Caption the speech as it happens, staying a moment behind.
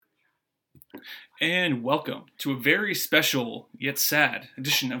And welcome to a very special yet sad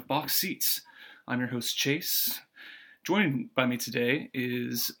edition of Box Seats. I'm your host Chase. Joining by me today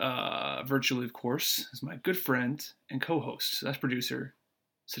is, virtually of course, is my good friend and co-host, that's producer,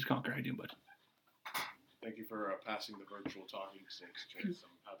 Sid Conker. How you doing, bud? Thank you for passing the virtual talking sticks, Chase.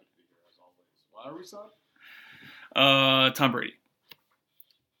 I'm happy to be here as always. Why are we stopped? Tom Brady.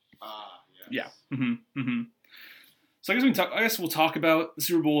 Yes. Yeah. So I guess we'll talk about the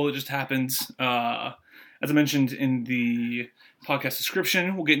Super Bowl that just happened. As I mentioned in the podcast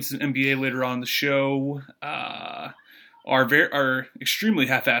description, we'll get into some NBA later on in the show. Our extremely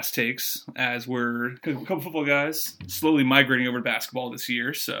half-assed takes, as we're a couple football guys slowly migrating over to basketball this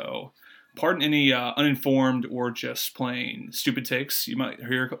year. So, pardon any uninformed or just plain stupid takes you might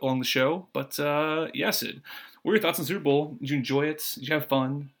hear along the show. But yeah, Sid, what are your thoughts on the Super Bowl? Did you enjoy it? Did you have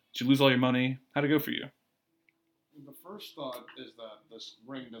fun? Did you lose all your money? How'd it go for you? The first thought is that this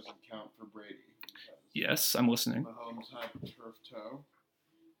ring doesn't count for Brady. Yes, I'm listening. Mahomes had turf toe.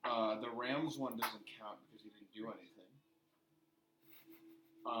 The Rams one doesn't count because he didn't do anything.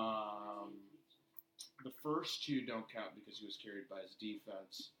 The first two don't count because he was carried by his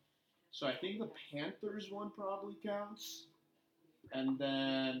defense. So I think the Panthers one probably counts. And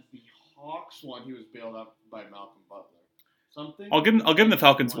then the Hawks one, he was bailed out by Malcolm Butler. I'll give him the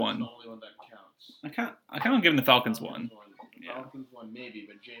Falcons one. The only one that counts. I kind of give him the Falcons one. Falcons one maybe,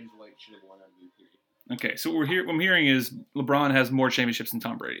 but James White should have won MVP. Okay, so what I'm hearing is LeBron has more championships than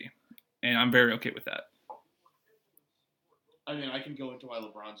Tom Brady, and I'm very okay with that. I mean, I can go into why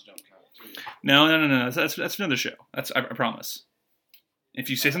LeBron's don't count too. No. That's another show. I promise. If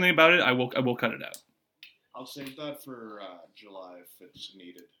you say something about it, I will cut it out. I'll save that for July if it's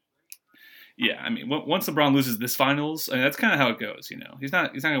needed. Yeah, I mean, once LeBron loses this finals, I mean, that's kind of how it goes. You know, he's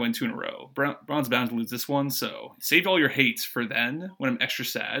not going to win two in a row. LeBron's bound to lose this one, so save all your hates for then when I'm extra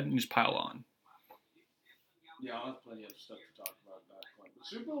sad and just pile on. Yeah, I'll have plenty of stuff to talk about at that point. The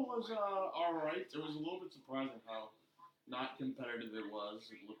Super Bowl was all right. It was a little bit surprising how not competitive it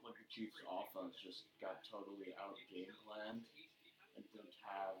was. It looked like the Chiefs' offense just got totally out game planned and didn't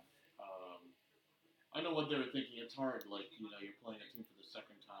have. I know what they were thinking. It's hard, like, you know, you're playing a team for the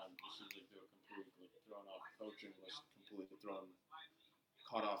second time. It seems like they were completely thrown off. Coaching was completely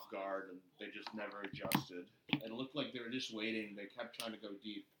caught off guard, and they just never adjusted. And it looked like they were just waiting. They kept trying to go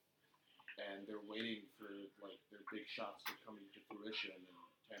deep, and they're waiting for, like, their big shots to come into fruition. And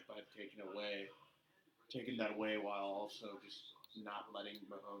Tampa had taken that away while also just not letting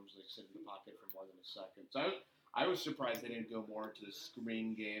Mahomes, like, sit in the pocket for more than a second. So I was surprised they didn't go more into the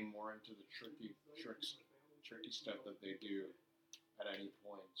screen game, more into the tricky stuff that they do at any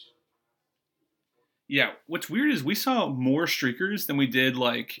point. Yeah, what's weird is we saw more streakers than we did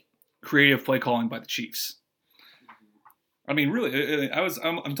like creative play calling by the Chiefs. I mean, really,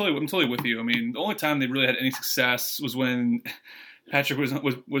 I'm totally with you. I mean, the only time they really had any success was when Patrick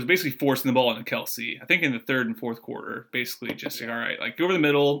was basically forcing the ball into Kelsey. I think in the third and fourth quarter, basically just like, all right, like go over the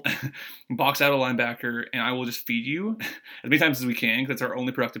middle, box out a linebacker, and I will just feed you as many times as we can because that's our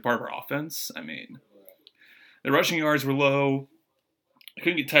only productive part of our offense. I mean, the rushing yards were low. I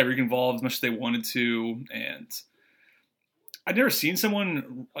couldn't get Tyreek involved as much as they wanted to, and I'd never seen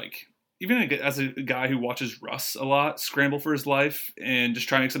someone like, even as a guy who watches Russ a lot, scramble for his life and just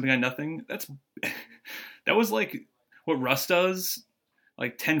try to make something out of nothing. That was like what Russ does,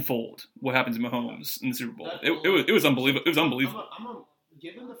 like tenfold what happened to Mahomes in the Super Bowl. It was unbelievable. It was unbelievable.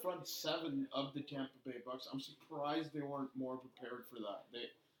 Given the front seven of the Tampa Bay Bucks, I'm surprised they weren't more prepared for that.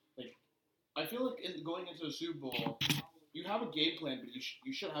 I feel like going into the Super Bowl, you have a game plan, but you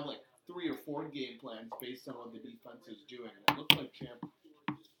should have like 3 or 4 game plans based on what the defense is doing. And it looked like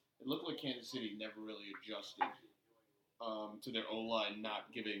Kansas City never really adjusted to their O-line not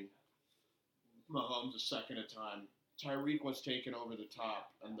giving Mahomes a second a time. Tyreek was taken over the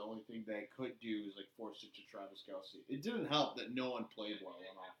top, and the only thing they could do is like force it to Travis Kelce. It didn't help that no one played well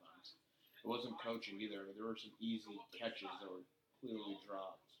on offense. It wasn't coaching either. There were some easy catches that were clearly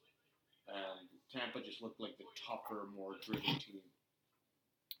dropped. And Tampa just looked like the tougher, more driven team.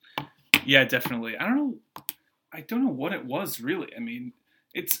 Yeah, definitely. I don't know what it was really. I mean,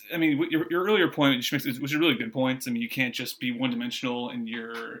 your earlier point, which was a really good point. I mean, you can't just be one-dimensional in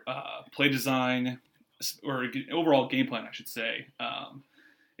your play design or overall game plan, I should say.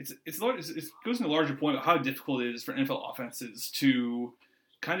 It goes into a larger point about how difficult it is for NFL offenses to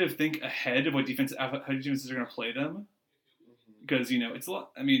kind of think ahead of how defenses are going to play them. Because, you know, it's a lot.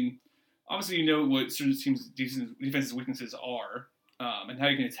 I mean, obviously, you know what certain teams' defensive weaknesses are and how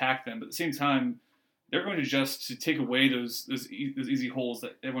you can attack them. But at the same time, they're going to take away those easy holes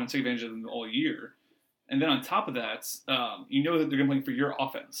that everyone took advantage of them all year. And then on top of that, you know that they're going to play for your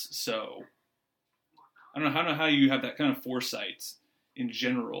offense. So don't know how you have that kind of foresight in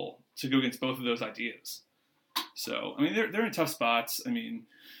general to go against both of those ideas. So, I mean, they're in tough spots. I mean,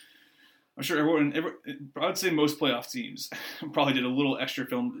 I'm sure I would say most playoff teams probably did a little extra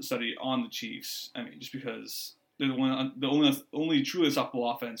film study on the Chiefs. I mean, just because they're the only truly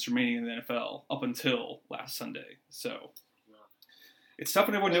stoppable offense remaining in the NFL up until last Sunday. So it's tough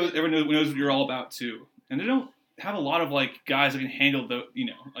when everyone knows what you're all about too, and they don't have a lot of like guys that can handle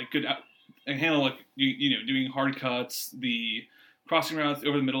doing hard cuts, the crossing routes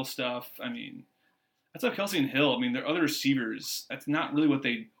over the middle stuff. I mean, that's like Kelsey and Hill. I mean, they're other receivers. That's not really what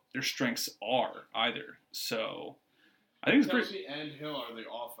their strengths are either. So I think it's Kelsey and Hill are the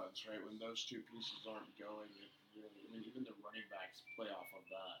offense, right? When those two pieces aren't going, even the running backs play off of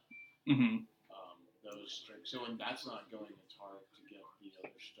that. Mm-hmm. Those strengths. So when that's not going, it's hard to get the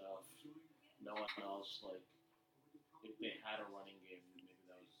other stuff. No one else, like, if they had a running game, maybe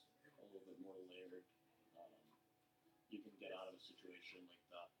that was a little bit more layered. You can get out of a situation like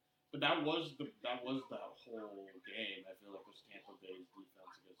that. But that was the whole game. I feel like was Tampa Bay's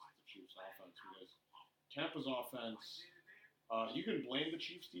defense against the Chiefs' offense, because Tampa's offense, you can blame the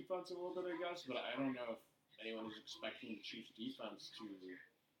Chiefs' defense a little bit, I guess, but I don't know if anyone was expecting the Chiefs' defense to,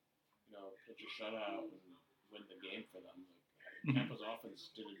 pitch a shutout and win the game for them. Like, Tampa's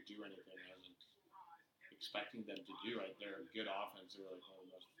offense didn't do anything I wasn't expecting them to do. Right, they're a good offense. They're like one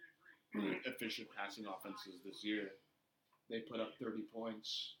of the most efficient passing offenses this year. They put up 30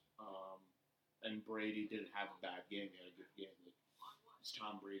 points, and Brady didn't have a bad game. He had a good game. Like, it's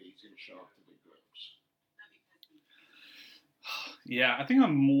Tom Brady. He's going to show up to big games. Yeah, I think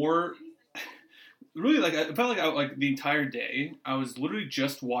I'm more really like I felt like the entire day I was literally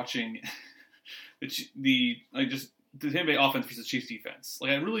just watching the Tampa Bay offense versus the Chiefs defense.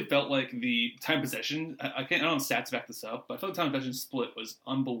 Like I really felt like the time possession. I don't have stats back this up, but I felt the time possession split was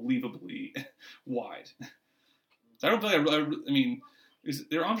unbelievably wide. So I don't feel like I mean,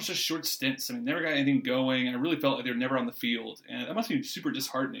 they're on just short stints. I mean, never got anything going. I really felt like they were never on the field, and that must be super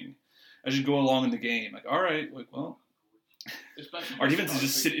disheartening as you go along in the game. Like, all right, like well. Our defense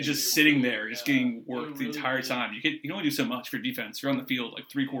is just sitting there, just getting worked the entire time. You can only do so much for defense. You're on the field like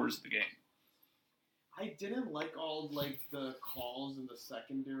 3/4 of the game. I didn't like all the calls in the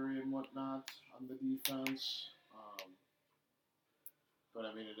secondary and whatnot on the defense, but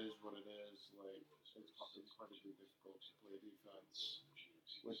I mean it is what it is. Like it's incredibly difficult to play defense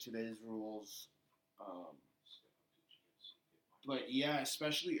with today's rules. But yeah,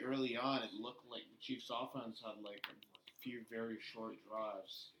 especially early on, it looked like the Chiefs' offense had like few very short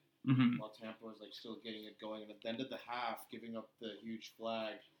drives, while Tampa was like still getting it going. And at the end of the half, giving up the huge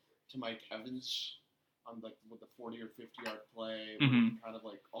flag to Mike Evans on with the 40 or 50-yard play, kind of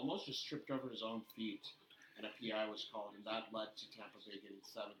like almost just tripped over his own feet, and a PI was called, and that led to Tampa Bay getting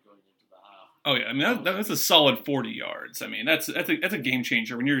 7 going into the half. Oh yeah, I mean that's a solid 40 yards. I mean that's a game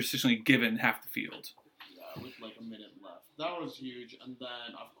changer when you're essentially given half the field. Yeah, with like a minute left, that was huge. And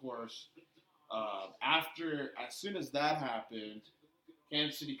then of course. As soon as that happened,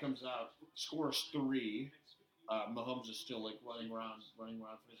 Kansas City comes out, scores 3. Mahomes is still like running around for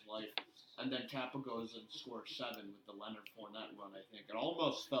his life, and then Tampa goes and scores 7 with the Leonard Fournette run. I think it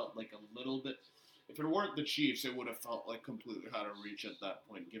almost felt like a little bit. If it weren't the Chiefs, it would have felt like completely out of reach at that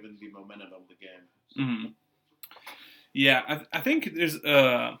point, given the momentum of the game. Mm-hmm. Yeah, I think there's.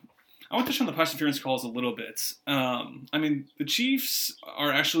 I want to touch on the pass interference calls a little bit. I mean, the Chiefs are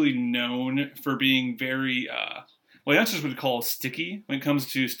actually known for being very, the announcers would call sticky when it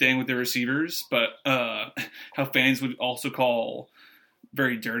comes to staying with their receivers, but how fans would also call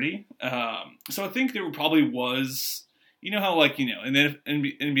very dirty. So I think there probably was, how in the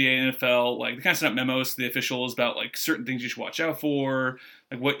NBA, NFL, like they kind of send out memos to the officials about like certain things you should watch out for,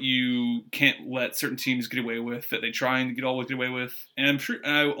 like what you can't let certain teams get away with that they try and always get away with. And I'm sure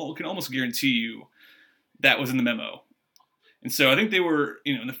I can almost guarantee you that was in the memo. And so I think they were,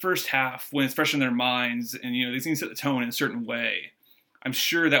 in the first half when it's fresh in their minds and, they seem to set the tone in a certain way. I'm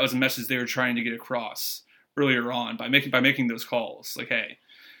sure that was a message they were trying to get across earlier on by making those calls. Like, hey,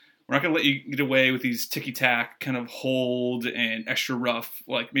 we're not going to let you get away with these ticky-tack kind of hold and extra rough,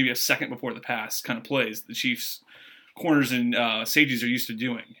 like maybe a second before the pass kind of plays the Chiefs corners and safeties are used to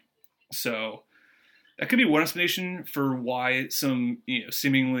doing. So that could be one explanation for why some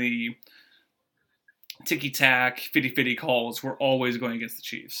seemingly ticky-tack, 50-50 calls were always going against the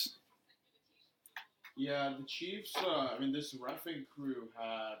Chiefs. Yeah, the Chiefs, this reffing crew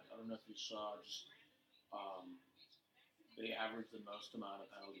had, I don't know if you saw, just they averaged the most amount of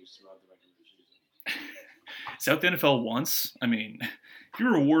penalties throughout the regular season. Is that what the NFL wants? I mean, if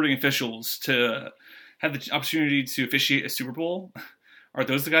you're rewarding officials to have the opportunity to officiate a Super Bowl, are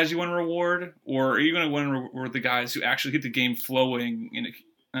those the guys you want to reward, or are you going to want to reward the guys who actually keep the game flowing?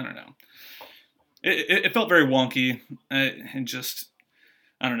 I don't know. It felt very wonky, and just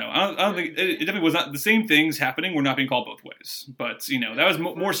I don't know. I don't think it definitely was not the same things happening. Were not being called both ways, but that was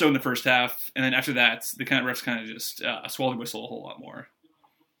more so in the first half, and then after that, the refs kind of just swallowed the whistle a whole lot more.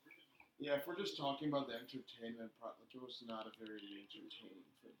 Yeah, if we're just talking about the entertainment part, it was not a very entertaining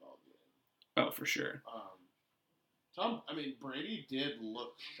football game. Oh, for sure. Brady did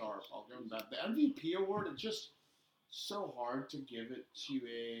look sharp. I'll give him that. The MVP award, it's just so hard to give it to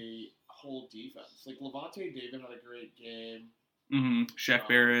a whole defense. Like, Levante David had a great game. Mm-hmm. Shaq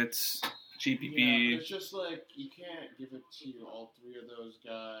Barrett, GPP. Yeah, it's just like, you can't give it to all three of those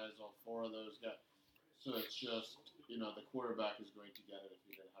guys, all four of those guys. So it's just, the quarterback is going to get it if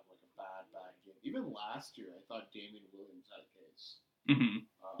you're going to have, like, a bad game. Even last year, I thought Damian Williams had a case.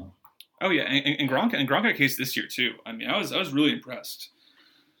 Mm-hmm. Oh yeah, and Gronk had a case this year too. I mean, I was really impressed.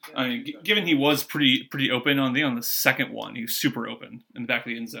 I mean, given he was pretty open on the second one, he was super open in the back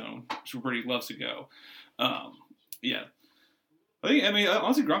of the end zone, which Brady loves to go. Yeah,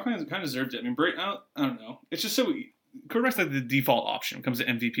 honestly, Gronk kind of deserved it. I mean, Brady, I don't know. It's just so quarterback's like the default option when it comes to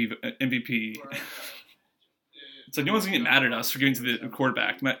MVP. It's like no one's gonna get mad at us for giving to the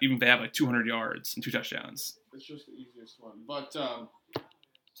quarterback, even if they have like 200 yards and 2 touchdowns. It's just the easiest one, but.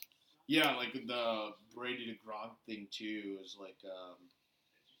 Yeah, like the Brady to Gronk thing too is like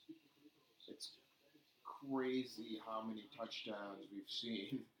it's crazy how many touchdowns we've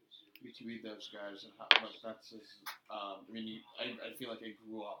seen between those guys and how like that's just, I feel like I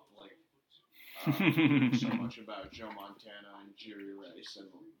grew up like so much about Joe Montana and Jerry Rice,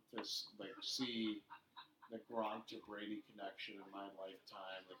 and just like see the Gronk to Brady connection in my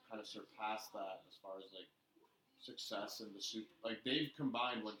lifetime that kind of surpassed that as far as like success in the Super. Like they've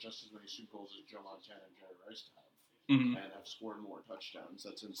combined like just as many Super Bowls as Joe Montana and Jerry Rice have, and have scored more touchdowns.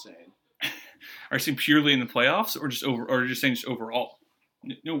 That's insane. Are you saying purely in the playoffs, or just saying just overall?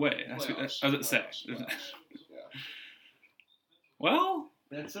 No way. I was going to say. Yeah. Well,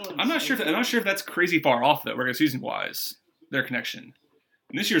 I'm not sure if that's crazy far off though, regular season wise, their connection.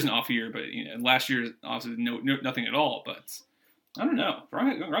 And this year's an off year, but last year obviously nothing at all. But I don't know.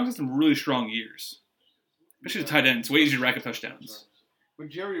 Gronk has some really strong years. Especially the tight end. It's way easier to rack up touchdowns. But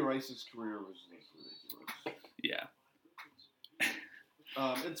Jerry Rice's career was ridiculous. Yeah.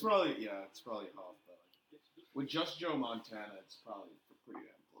 It's probably half though. With just Joe Montana, it's probably pretty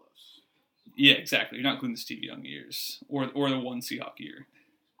damn close. Yeah, exactly. You're not including the Steve Young years or the one Seahawk year.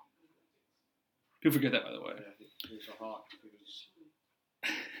 People forget that, by the way. Yeah, he was a Hawk.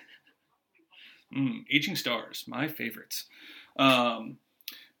 Aging stars, my favorites.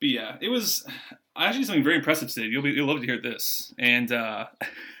 But yeah, it was actually something very impressive, Sid. You'll love to hear this, and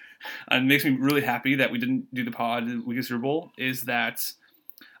it makes me really happy that we didn't do the pod the week of Super Bowl. Is that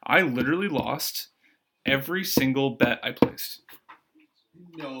I literally lost every single bet I placed.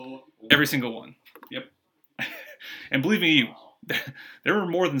 No. Every single one. Yep. And believe me, there were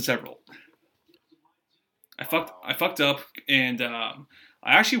more than several. I fucked up, and I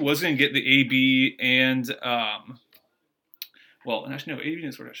actually was gonna get the AB and well, actually no, AB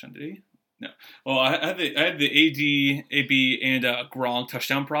didn't score a touchdown, did he? No. Well, I had the AB, and Gronk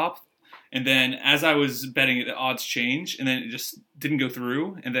touchdown prop, and then as I was betting it, the odds changed, and then it just didn't go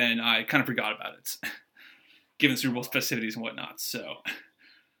through, and then I kind of forgot about it, given Super Bowl festivities and whatnot. So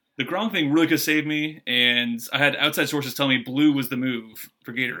the Gronk thing really could save me, and I had outside sources tell me blue was the move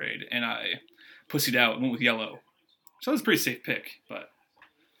for Gatorade, and I pussied out and went with yellow. So that was a pretty safe pick, but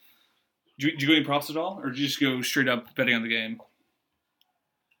did you go any props at all, or did you just go straight up betting on the game?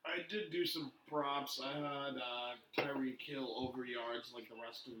 I did do some props. I had Tyreek Hill over yards like the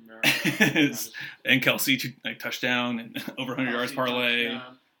rest of America. And Kelsey touchdown and over 100 yards parlay.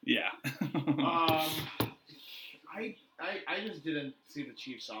 Touchdown. Yeah. I just didn't see the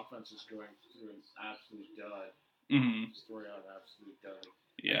Chiefs' offenses going through an absolute dud. Mm-hmm. Story on an absolute dud.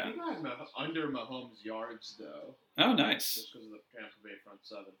 Yeah. I think I had under Mahomes' yards though. Oh, nice. Just because of the Tampa Bay front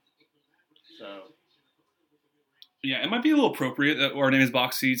seven. So. Yeah, it might be a little appropriate that our name is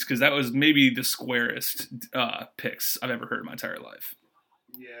Box Seats, because that was maybe the squarest picks I've ever heard in my entire life.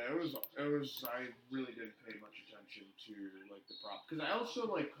 Yeah, it was. I really didn't pay much attention to like the prop, because I also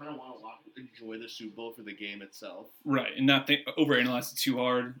kind of want to enjoy the Super Bowl for the game itself. Right, and not overanalyze it too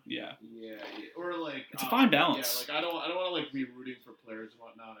hard. Yeah. Yeah, or it's a fine balance. Yeah, I don't want to be rooting for players and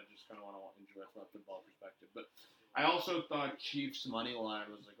whatnot. I just kind of want to enjoy it from a football perspective, but. I also thought Chiefs money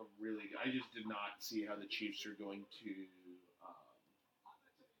line was a really good. I just did not see how the Chiefs are going to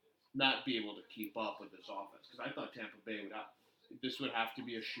not be able to keep up with this offense, because I thought Tampa Bay would have to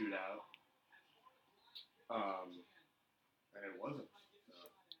be a shootout, and it wasn't.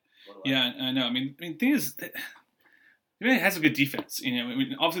 Yeah, I know. I mean, the thing is, it has a good defense.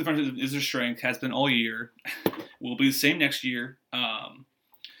 Obviously the front is their strength, has been all year. Will be the same next year.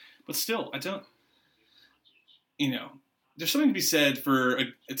 But still, I don't. There's something to be said for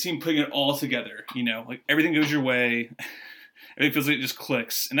a team putting it all together. Like everything goes your way. Everything feels like it just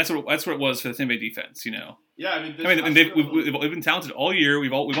clicks, and that's what it was for the Tampa Bay defense. Yeah, they've been talented all year.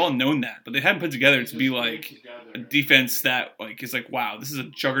 We've all known that, but they haven't put together to be like a defense that like is like, wow, this is a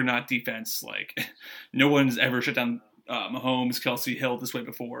juggernaut defense. Like no one's ever shut down Mahomes, Kelsey, Hill this way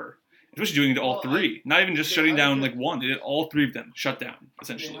before. Especially doing it to all three, not even just shutting down like one. They did all three of them shut down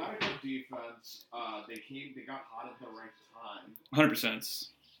essentially. They had a good defense. They got hot at the right time. 100%.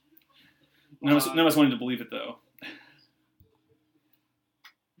 None of us wanted to believe it though.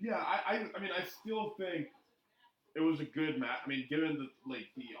 Yeah, I still think it was a good match. I mean, given the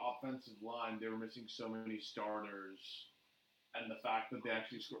offensive line, they were missing so many starters, and the fact that they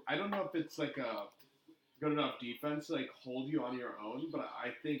actually scored. I don't know if it's like a good enough defense to like hold you on your own, but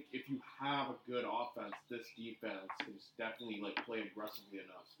I think if you have a good offense, this defense is definitely like play aggressively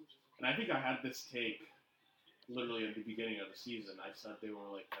enough. And I think I had this take literally at the beginning of the season. I said they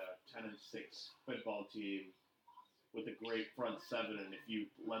were like a 10-6 football team with a great front seven, and if you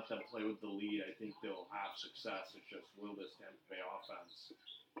let them play with the lead, I think they'll have success. It's just, will this Tampa Bay offense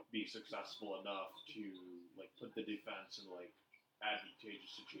be successful enough to like put the defense in like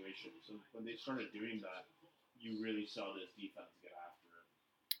advantageous situations? And when they started doing that, you really saw this defense get after it.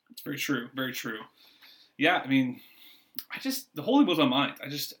 It's very true, very true. Yeah, I mean, the whole thing blows my mind.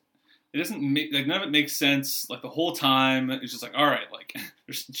 It doesn't make like none of it makes sense. Like the whole time, it's just like, all right, like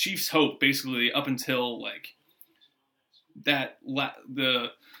there's Chiefs hope basically up until like. The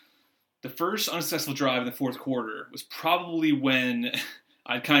first unsuccessful drive in the fourth quarter was probably when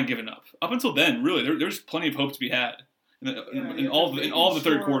I'd kind of given up. Up until then, really, there's plenty of hope to be had in all the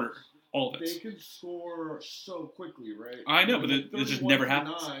third quarter. All of it. They could score so quickly, right? I know, but it just never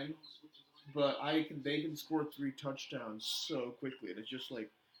happens. But they can score 3 touchdowns so quickly, and it's just like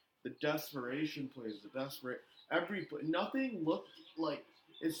the desperation plays, nothing looked like.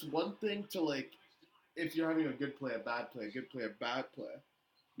 It's one thing to like. If you're having a good play, a bad play, a good play, a bad play.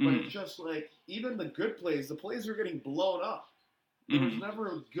 But it's just like, even the good plays, the plays are getting blown up. There was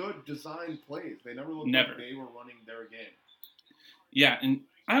never good designed plays. They never looked like they were running their game. Yeah, and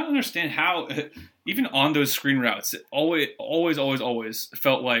I don't understand how, even on those screen routes, it always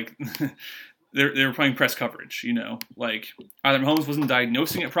felt like they were playing press coverage, Like, either Mahomes wasn't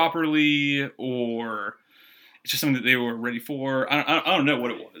diagnosing it properly, or it's just something that they were ready for. I don't know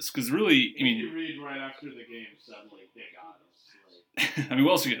what it was, because really, I mean, you read right after the game said like they got us. Like, I mean,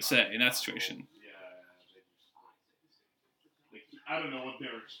 what else are you gonna say in that situation? Yeah, I don't know what they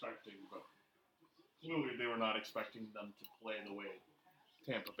were expecting, but clearly they were not expecting them to play the way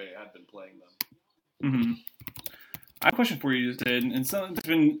Tampa Bay had been playing them. Mm-hmm. I have a question for you, Sid, and something that's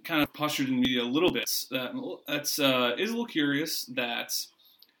been kind of postured in the media a little bit. That's is a little curious that.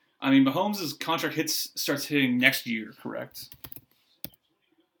 I mean, Mahomes' contract starts hitting next year, correct?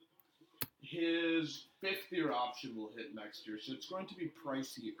 His 5th-year option will hit next year, so it's going to be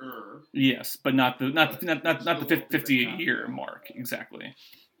pricier. Yes, but not the 50-year mark exactly.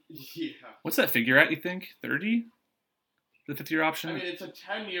 Yeah. What's that figure at? You think 30? The 5th-year option? I mean, it's a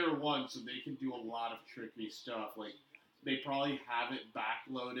 10-year one, so they can do a lot of tricky stuff. Like, they probably have it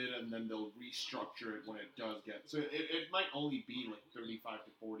backloaded, and then they'll restructure it when it does get. So it might only be like 35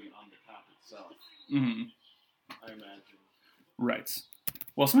 to 40 on the cap itself. Mm-hmm. I imagine. Right.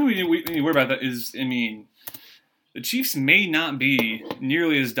 Well, something we need to worry about that is, I mean, the Chiefs may not be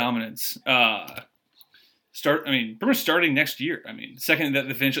nearly as dominant. Pretty much starting next year. I mean, second that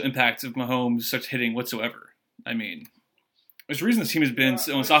the financial impact of Mahomes starts hitting whatsoever. I mean, there's a reason this team has been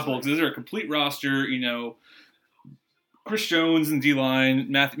so unstoppable, because they're a complete roster. Chris Jones in the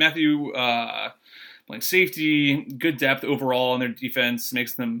D-line, Matthew playing safety, good depth overall in their defense,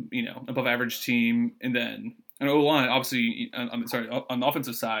 makes them, above average team. And then an O-line, obviously, on the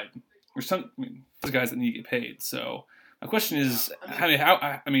offensive side, there's those guys that need to get paid. So my question is,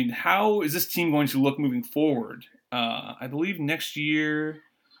 how is this team going to look moving forward? I believe next year,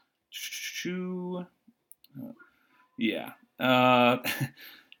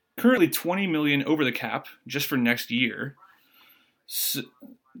 currently $20 million over the cap just for next year. So,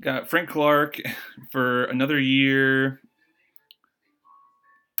 got Frank Clark for another year.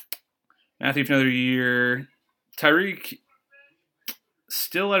 Matthew for another year. Tyreek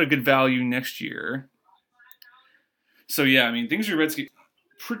still at a good value next year. So yeah, I mean, things are about to get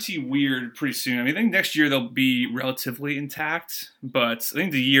pretty weird pretty soon. I mean, I think next year they'll be relatively intact, but I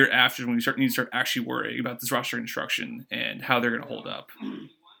think the year after is when we need to start actually worrying about this roster construction and how they're going to hold up.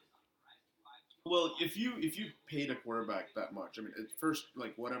 Well, if you paid a quarterback that much, I mean, at first,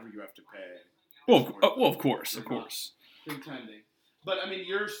 like whatever you have to pay. Of course, of course. Contending, but I mean,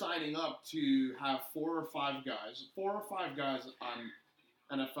 you're signing up to have 4 or 5 guys on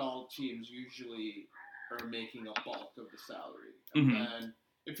NFL teams usually are making a bulk of the salary, and then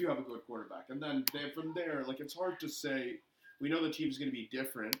if you have a good quarterback, and then from there, like it's hard to say. We know the team's going to be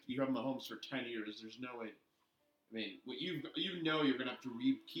different. You have Mahomes for 10 years. There's no way. I mean, you're going to have to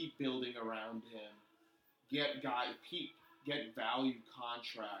keep building around him, get value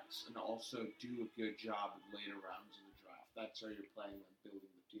contracts, and also do a good job in later rounds of the draft. That's how you're planning on building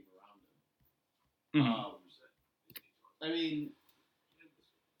the team around him. I mean,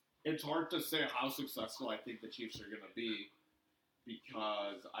 it's hard to say how successful I think the Chiefs are going to be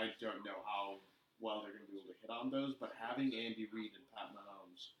because I don't know how well they're going to be able to hit on those. But having Andy Reid and Pat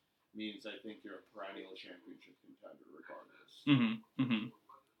Mahomes means I think you're a perennial championship contender regardless.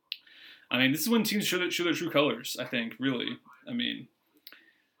 I mean, this is when teams show their true colors, I think, really. I mean,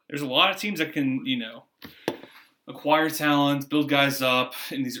 there's a lot of teams that can, acquire talent, build guys up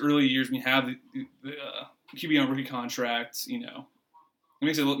in these early years when you have the QB on rookie contracts, it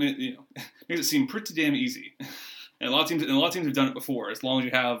makes it seem pretty damn easy. And a lot of teams have done it before, as long as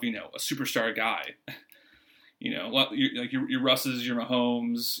you have, a superstar guy. Your Russes, your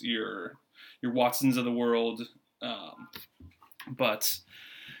Mahomes, your Watsons of the world. But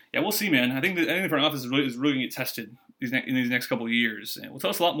yeah, we'll see, man. I think the front office is really going to get tested in these next couple of years, and will tell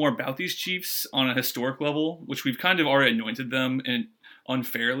us a lot more about these Chiefs on a historic level, which we've kind of already anointed them and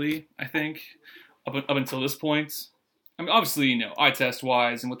unfairly, I think, up until this point. I mean, obviously, eye test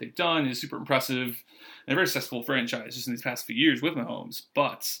wise and what they've done is super impressive. They're a very successful franchise just in these past few years with Mahomes,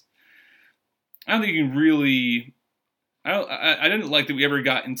 but I don't think you can really. I didn't like that we ever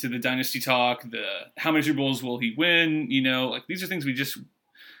got into the dynasty talk. The how many Super Bowls will he win? These are things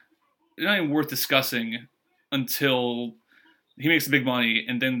they're not even worth discussing until he makes the big money,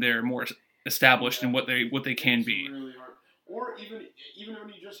 and then they're more established in what they can be. Really hard. Or even when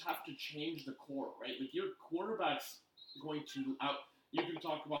you just have to change the core, right? Like your quarterback's going to out. You can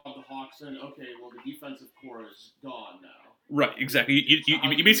talk about the Hawks and okay, well the defensive core is gone now. Right, exactly.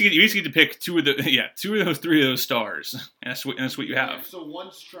 You basically get to pick two of those three of those stars, and that's what you have. So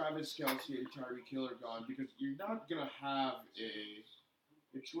once Travis Kelce and Tyreek Hill are gone, because you're not gonna have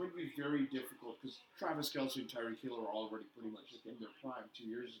it's going to be very difficult because Travis Kelce and Tyreek Hill are already pretty much in their prime 2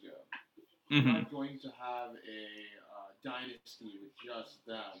 years ago. You're not going to have a dynasty with just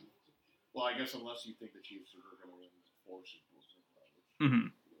them. Well, I guess unless you think the Chiefs are going to win 4 Super Bowls in a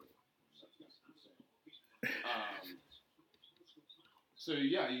row. So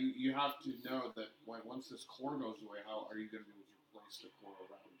yeah, you have to know that once this core goes away, how are you going to be able to replace the core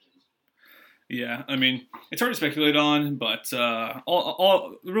around him? Yeah, I mean, it's hard to speculate on, but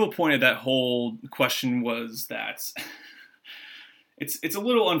the real point of that whole question was that it's a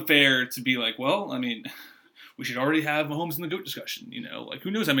little unfair to be like, well, I mean, we should already have Mahomes in the GOAT discussion,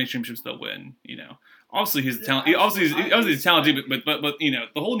 who knows how many championships they'll win, Obviously he's talented. Obviously he's talented, but the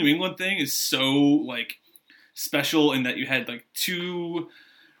whole New England thing is so special in that you had two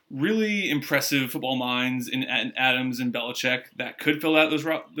really impressive football minds in Adams and Belichick that could fill out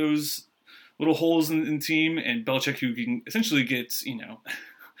those little holes in the team, and Belichick who can essentially get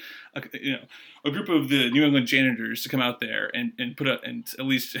a group of the New England janitors to come out there and at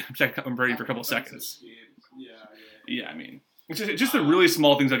least protect Tom Brady for a couple of seconds. Yeah. I mean, it's just the really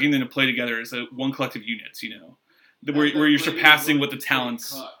small things like getting them to play together as one collective unit. Where you're surpassing what the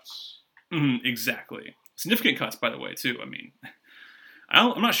talents. Exactly. Significant cuts, by the way, too. I mean,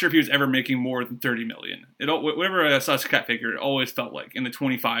 I'm not sure if he was ever making more than $30 million. Whatever I saw his cap figure, it always felt like in the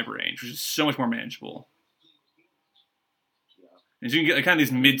 25 range, which is so much more manageable. And you can get kind of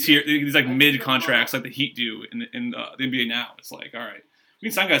these mid-tier, these mid contracts like the Heat do in the NBA now. It's like, all right, we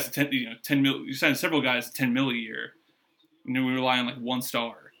can sign guys to 10 mil. You sign several guys to 10 mil a year. We rely on one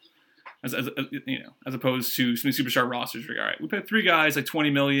star, as opposed to some superstar rosters. All right, we pay 3 guys 20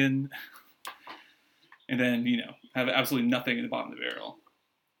 million, and then have absolutely nothing in the bottom of the barrel.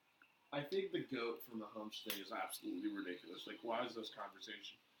 I think the GOAT from the Mahomes thing is absolutely ridiculous. Why is this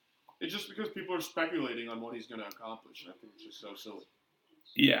conversation? It's just because people are speculating on what he's going to accomplish, and I think it's just so silly.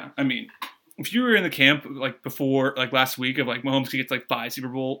 Yeah, I mean, if you were in the camp before last week of Mahomes could get 5 Super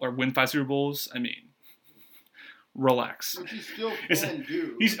Bowl or win 5 Super Bowls, I mean, relax. Which he still can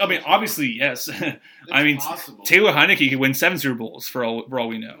do. Obviously, yes. I mean, possible. Taylor Heineke could win 7 Super Bowls for all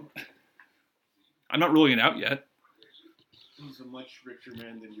we know. I'm not ruling it out yet. He's a much richer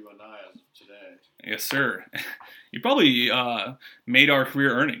man than you and I as of today. Yes, sir. He probably made our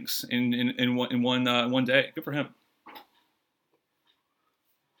career earnings in one day. Good for him.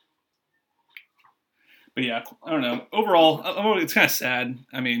 But yeah, I don't know. Overall, it's kind of sad.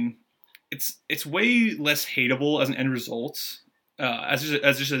 I mean, it's way less hateable as an end result. As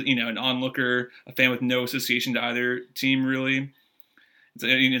just a, an onlooker, a fan with no association to either team, really.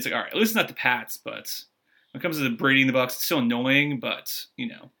 It's like, all right, at least it's not the Pats, but when it comes to Brady and the Bucks, it's still annoying, but,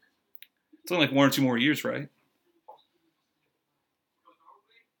 it's only like 1 or 2 more years, right?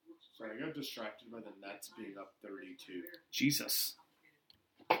 Sorry, I got distracted by the Nets being up 32. Jesus.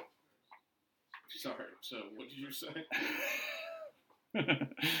 Sorry, so what did you say?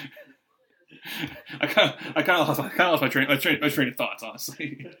 I kind of lost my train of thoughts,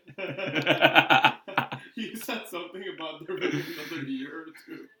 honestly. You said something about there being another year or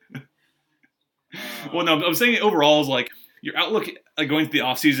two. Well, no, I'm saying overall is like your outlook, like going through the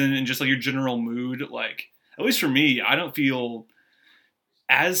offseason and just like your general mood. Like, at least for me, I don't feel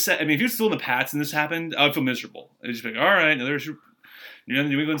as sad. I mean, if you're still in the Pats and this happened, I would feel miserable. I'd just be like, all right, another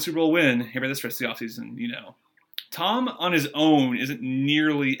New England Super Bowl win. Here by this rest of the offseason, Tom on his own isn't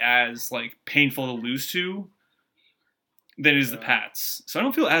nearly as like painful to lose to than it is the Pats. So I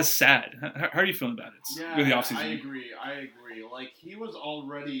don't feel as sad. How are you feeling about it? Yeah, With the offseason? I agree. Like he was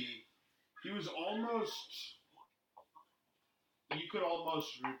almost. You could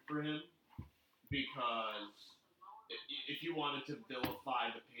almost root for him because if you wanted to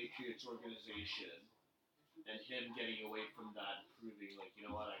vilify the Patriots organization and him getting away from that, proving like, you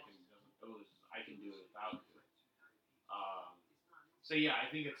know what, I can do it without you. So yeah, I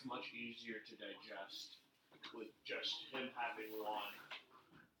think it's much easier to digest with just him having won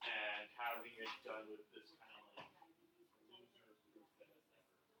and having it done with this kind of like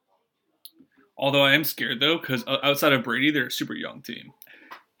Although I am scared though, because outside of Brady, they're a super young team.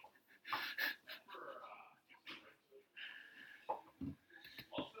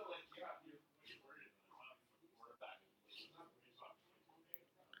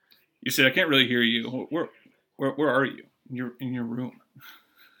 You said I can't really hear you. Where are you? You're in your room.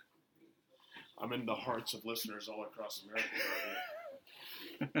 I'm in the hearts of listeners all across America.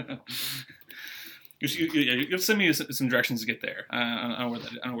 You'll send me some directions to get there. I don't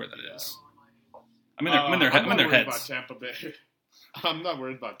know where that is. I'm in their heads. About Tampa Bay. I'm not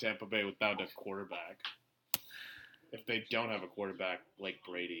worried about Tampa Bay without a quarterback. If they don't have a quarterback like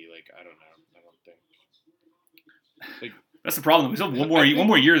Brady, I don't know. I don't think. That's the problem. We still have one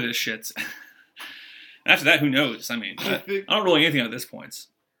more year of this shit. And after that, who knows? I mean, I don't rule anything out at this point.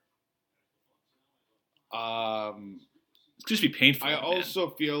 It's just be painful. I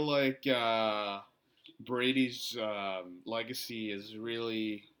also feel like Brady's legacy is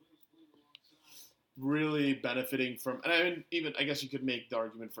really benefiting from, and I mean, even I guess you could make the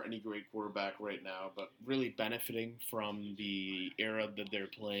argument for any great quarterback right now, but really benefiting from the era that they're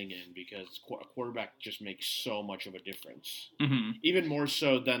playing in, because a quarterback just makes so much of a difference, even more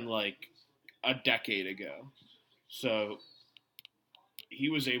so than like a decade ago. So he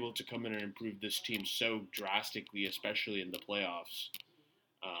was able to come in and improve this team so drastically, especially in the playoffs.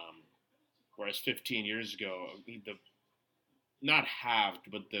 Whereas 15 years ago, not halved,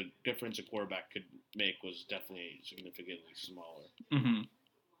 but the difference a quarterback could make was definitely significantly smaller. Mm-hmm.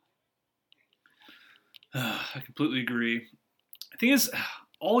 I completely agree. I think it's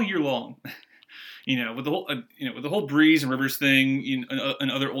all year long, with the whole Breeze and Rivers thing,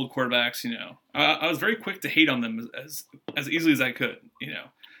 and other old quarterbacks, I was very quick to hate on them as easily as I could.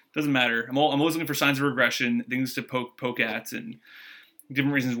 Doesn't matter. I'm always looking for signs of regression, things to poke at, and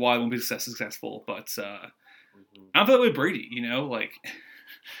different reasons why I won't be successful. But I don't feel that way with Brady,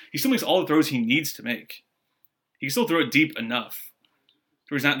 he still makes all the throws he needs to make. He can still throw it deep enough.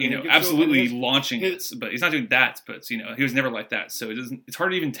 So he's not, absolutely launching it, but he's not doing that. But, he was never like that. So it's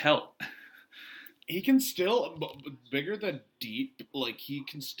hard to even tell. He can still, bigger than deep, he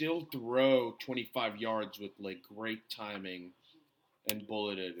can still throw 25 yards with, great timing and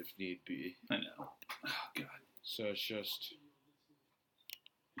bullet it if need be. I know. Oh, God. So it's just,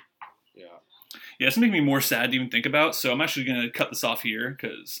 yeah. Yeah, it's making me more sad to even think about, so I'm actually going to cut this off here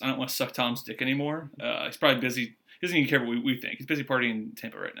because I don't want to suck Tom's dick anymore. He's probably busy. He doesn't even care what we think. He's busy partying in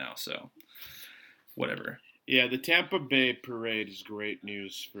Tampa right now, so whatever. Yeah, the Tampa Bay parade is great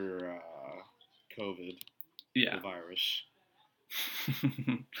news for COVID. Yeah. The virus.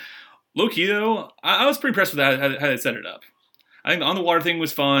 Low-key, though, I was pretty impressed with how they set it up. I think the on-the-water thing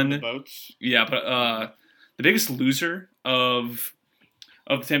was fun. The boats? Yeah, but the biggest loser of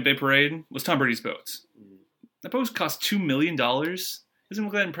the Tampa Bay parade was Tom Brady's boats. That boat cost $2 million. Doesn't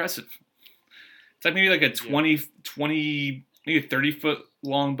look that impressive. It's like maybe like a 20, maybe 30-foot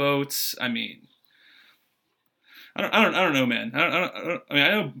long boats. I mean, I don't know, man. I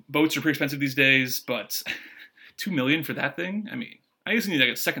know boats are pretty expensive these days, but $2 million for that thing? I mean, I just need like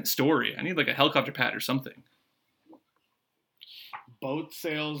a second story. I need like a helicopter pad or something. Boat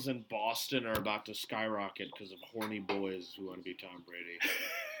sales in Boston are about to skyrocket because of horny boys who want to be Tom Brady.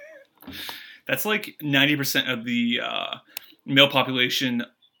 That's like 90% of the male population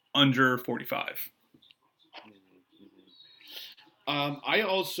under 45. I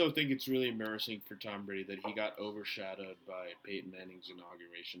also think it's really embarrassing for Tom Brady that he got overshadowed by Peyton Manning's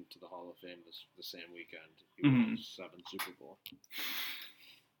inauguration to the Hall of Fame the same weekend. He won his 7th Super Bowl.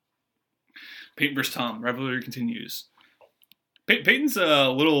 Peyton versus Tom. Rivalry continues. Peyton's his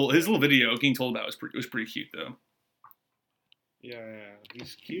little video getting told about was pretty cute though. Yeah,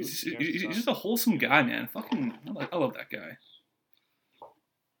 he's cute. He's just a wholesome guy, man. Fucking, I love that guy.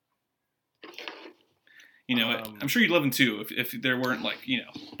 You know, I'm sure you'd love him too if there weren't like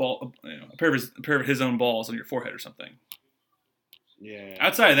a pair of his own balls on your forehead or something. Yeah.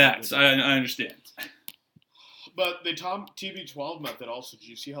 Outside of that, I understand. But the Tom TB12 method also. Did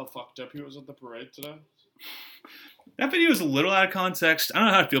you see how fucked up he was at the parade today? That video is a little out of context. I don't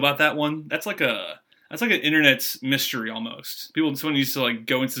know how to feel about that one. That's like an internet mystery almost. Someone needs to like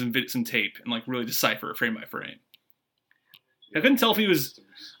go into some tape and like really decipher it frame by frame. Yeah. I couldn't tell if he was.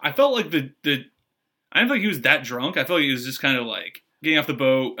 I felt like I didn't feel like he was that drunk. I felt like he was just kind of like getting off the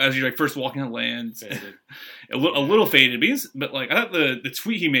boat as you're like first walking on land. a little faded. But like I thought the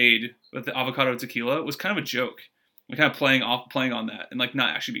tweet he made with the avocado tequila was kind of a joke. Like kind of playing on that and like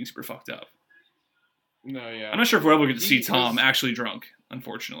not actually being super fucked up. No, yeah. I'm not sure if we're ever going to see Tom actually drunk,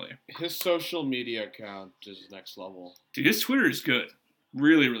 unfortunately. His social media account is next level. Dude, his Twitter is good.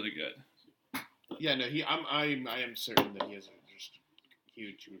 Really, really good. Yeah, no, I am certain that he has a just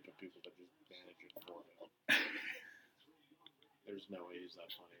huge group of people that just manage it for him. There's no way he's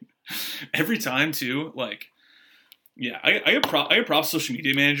that funny. Every time, too, like, yeah, I get props to social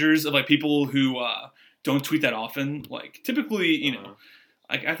media managers of, like, people who don't tweet that often. Like, typically, you know,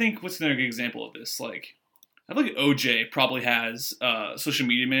 like, I think, what's another good example of this? Like, I feel like OJ probably has a social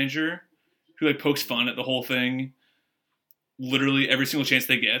media manager who, like, pokes fun at the whole thing literally every single chance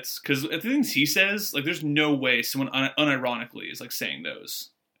they get. Because the things he says, like, there's no way someone unironically is, like, saying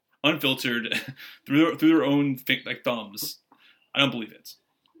those. Unfiltered, through their own, like, thumbs. I don't believe it.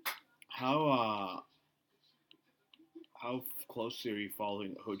 How closely are you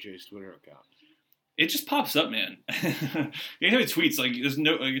following OJ's Twitter account? It just pops up, man. You have tweets like there's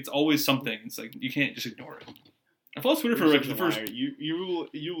no, like it's always something. It's like you can't just ignore it. I follow Twitter for like the first. You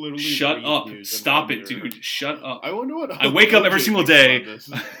literally shut up! Stop it, dude! Shut up! I wonder what I wake up every single day.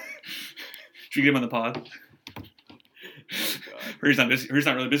 Should we get him on the pod? Oh God. He's not busy. He's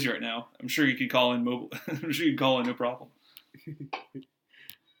not really busy right now. I'm sure you could call in mobile. I'm sure you could call in, no problem.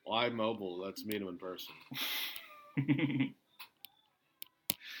 Why mobile? Let's meet him in person.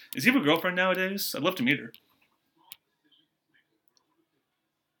 Does he have a girlfriend nowadays? I'd love to meet her.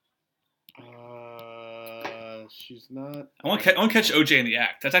 She's not. I want to catch OJ in the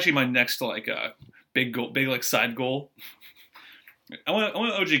act. That's actually my next like big goal, big like side goal. I want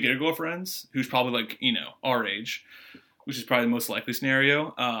OJ to get a girlfriend who's probably like our age, which is probably the most likely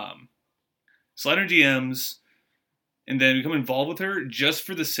scenario. Slide her DMs, and then become involved with her just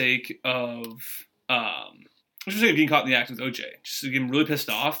for the sake of just for the sake of being caught in the act with OJ, just to get him really pissed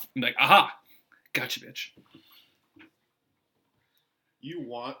off and be like, aha, gotcha, bitch. You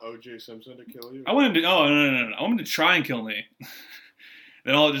want O.J. Simpson to kill you? I want him to. Oh no! I want him to try and kill me.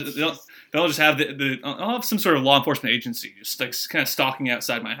 Then I'll just have I'll have some sort of law enforcement agency just like kind of stalking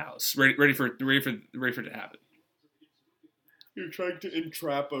outside my house, ready for it to happen. You're trying to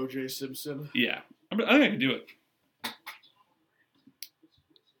entrap O.J. Simpson. Yeah, I think I can do it.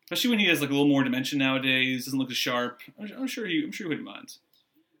 Especially when he has like a little more dimension nowadays, doesn't look as sharp. I'm sure he wouldn't mind.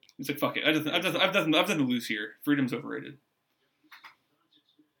 He's like, fuck it. I've nothing to lose here. Freedom's overrated.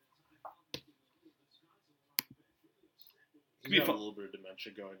 He's got a little bit of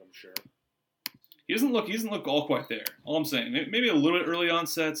dementia going, I'm sure. He doesn't look all quite there. All I'm saying, maybe a little bit early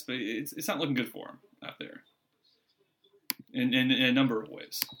onsets, but it's not looking good for him out there. In a number of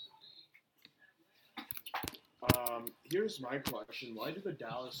ways. Here's my question: why do the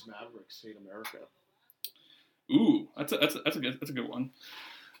Dallas Mavericks hate America? Ooh, that's a good one.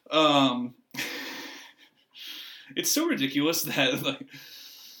 It's so ridiculous that like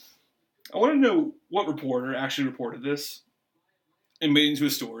I want to know what reporter actually reported this and made it into a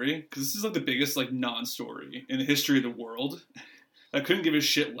story, because this is like the biggest like non-story in the history of the world that I couldn't give a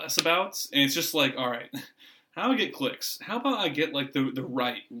shit less about. And it's just like, all right, how do I get clicks? How about I get like the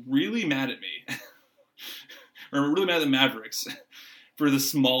right really mad at me or really mad at the Mavericks for the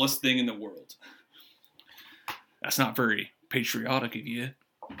smallest thing in the world? That's not very patriotic of you.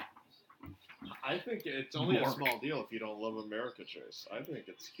 I I think it's only a Mark. small deal if you don't love America, Chase. I think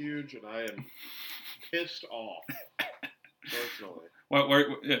it's huge, and I am pissed off, personally.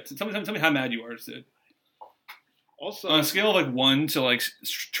 Tell me how mad you are, Sid. Also, On a scale of like 1 to like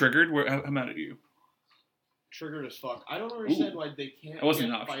triggered, how mad are you? triggered as fuck. I don't understand why they can't That wasn't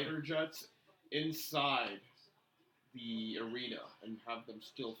get an option. fighter jets inside the arena and have them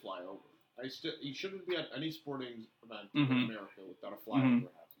still fly over. You shouldn't be at any sporting event in America without a flyover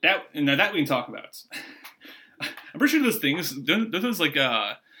happening. That we can talk about. I'm pretty sure those things, those like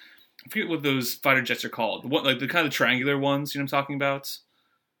I forget what those fighter jets are called. What, like the kind of triangular ones, you know what I'm talking about?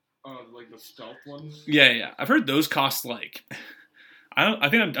 Like the stealth ones. Yeah. I've heard those cost like I don't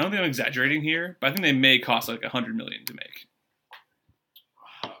think I'm exaggerating here, but I think they may cost like $100 million to make.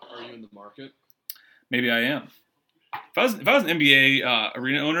 Are you in the market? Maybe I am. If I was an NBA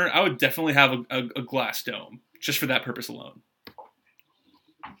arena owner, I would definitely have a glass dome just for that purpose alone.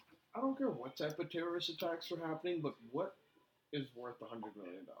 I don't care what type of terrorist attacks are happening, but what is worth $100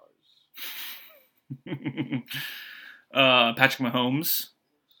 million? Patrick Mahomes.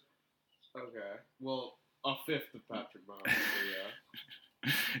 Okay, well, a fifth of Patrick Mahomes. So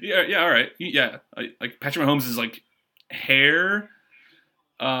Yeah, all right. Yeah, like Patrick Mahomes is like hair,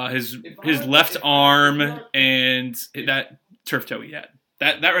 his left arm, and that turf toe he had.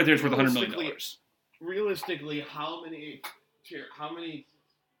 That right there is worth $100 million. Realistically, how many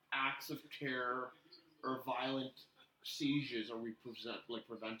acts of terror or violent sieges are we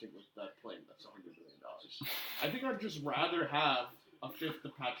preventing with that plane? That's $100 million. I think I'd just rather have a fifth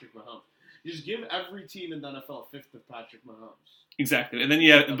of Patrick Mahomes. Just give every team in the NFL a fifth of Patrick Mahomes. Exactly, and then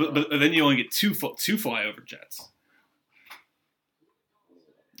but then you only get two flyover jets.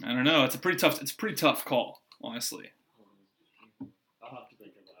 I don't know. It's a pretty tough call, honestly. I'll have to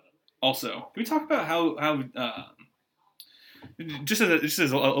think about it. Also, can we talk about how just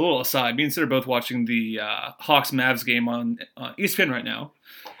as a little aside, me and Sid are both watching the Hawks Mavs game on ESPN right now,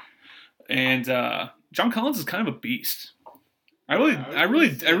 and John Collins is kind of a beast. I really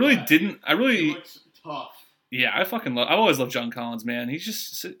looks tough. Yeah, I've always loved John Collins, man. He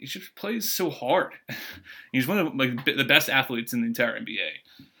just plays so hard. He's one of the best athletes in the entire NBA.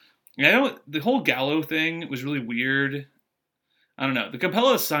 And the whole Gallo thing was really weird. I don't know. The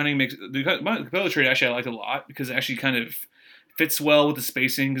Capella signing the Capella trade actually I liked a lot because it actually kind of fits well with the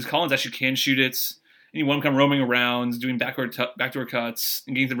spacing because Collins actually can shoot it. And you want him kind of roaming around, doing backdoor cuts,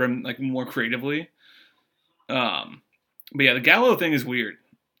 and getting to the rim like more creatively. But yeah, the Gallo thing is weird.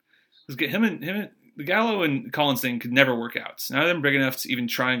 Because the Gallo and Collins thing could never work out. None of them big enough to even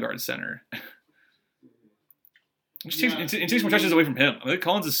try and guard center. It takes more touches away from him. I mean,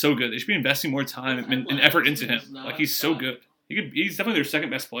 Collins is so good. They should be investing more time and effort into him. Like he's so good. He's definitely their second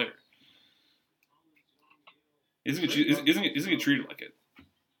best player. Isn't get treated like it?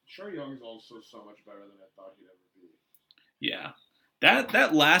 Trae Young is also so much better than I thought he'd ever be. Yeah.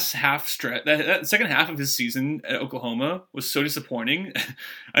 That last half stretch, that second half of his season at Oklahoma was so disappointing. I think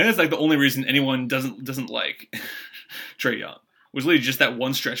that's like the only reason anyone doesn't like Trae Young. Was literally just that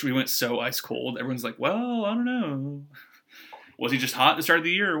one stretch where he went so ice cold. Everyone's like, well, I don't know. Was he just hot at the start of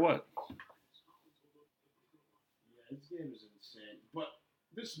the year or what? Yeah, his game is insane. But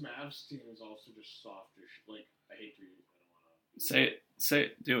this Mavs team is also just softer. Like, I hate to use it. I don't want to. Say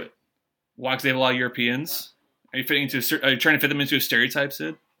it. Do it. Why? Because they have a lot of Europeans? Are you trying to fit them into a stereotype,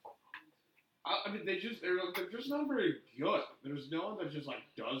 Sid? I mean, they're just not very good. There's no one that just like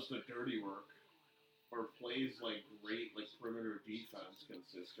does the dirty work or plays like great like perimeter defense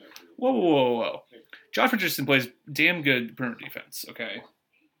consistently. Whoa! Josh Richardson plays damn good perimeter defense. Okay.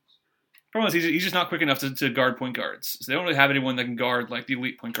 Problem is he's just not quick enough to guard point guards. So they don't really have anyone that can guard like the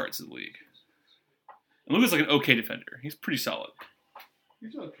elite point guards of the league. And Luka's like an okay defender. He's pretty solid.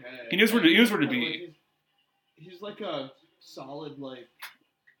 He's okay. He knows where to be. He's like a solid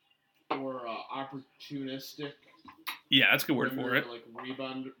or opportunistic. Yeah, that's a good word for it. Like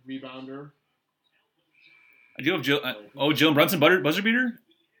rebounder. I do have Jalen Brunson buzzer beater.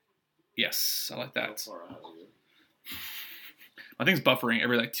 Yes, I like that. My thing's buffering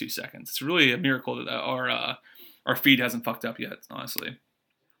every like 2 seconds. It's really a miracle that our feed hasn't fucked up yet. Honestly.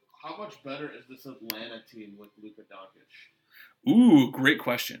 How much better is this Atlanta team with Luka Doncic? Ooh, great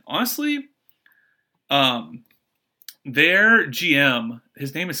question. Honestly, their GM,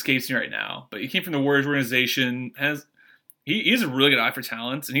 his name escapes me right now, but he came from the Warriors organization. He has a really good eye for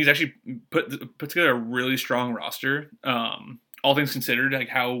talent, and he's actually put together a really strong roster. All things considered, like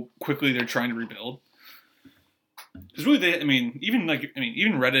how quickly they're trying to rebuild. Because really,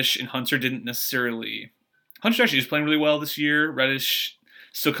 even Reddish and Hunter didn't necessarily. Hunter actually is playing really well this year. Reddish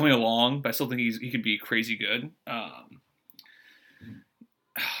still coming along, but I still think he could be crazy good.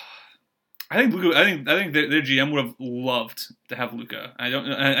 I think Luka. I think their GM would have loved to have Luka. I don't,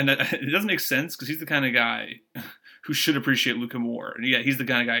 and it doesn't make sense because he's the kind of guy who should appreciate Luka more. And yeah, he's the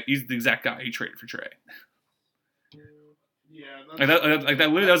kind of guy. He's the exact guy he traded for Trey. Yeah, like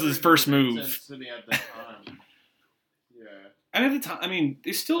that literally was his first move. To me at the time. Yeah. And at the time, I mean,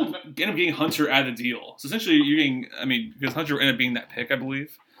 they still end up getting Hunter out of the deal. So essentially, you're getting, I mean, because Hunter ended up being that pick, I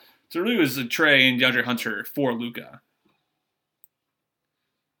believe. So it really was a Trey and DeAndre Hunter for Luka.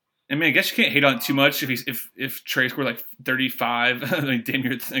 I mean, I guess you can't hate on it too much if Trey scored like 35. I mean, damn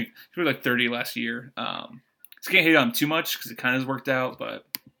near, he scored like 30 last year. So you can't hate on him too much because it kind of has worked out, but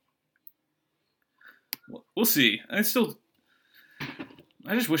we'll see. I just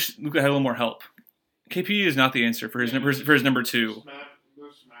wish Luka had a little more help. KP is not the answer for his number two.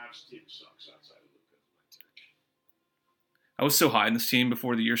 This Mavs team sucks outside of Luka. I was so high in this team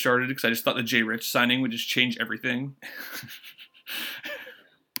before the year started because I just thought the Jay Rich signing would just change everything.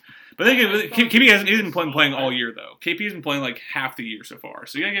 But I think KP hasn't been playing all year though. KP has been playing like half the year so far,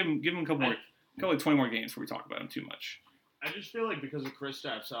 so you gotta give him a couple like 20 more games before we talk about him too much. I just feel like because of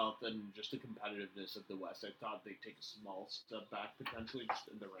Kristaps health and just the competitiveness of the West, I thought they'd take a small step back potentially just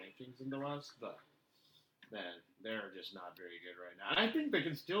in the rankings in the West, but man, they're just not very good right now. And I think they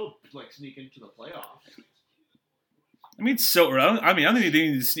can still like sneak into the playoffs. I mean, it's so early. I don't think they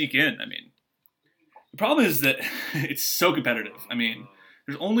need to sneak in. I mean, the problem is that it's so competitive. I mean,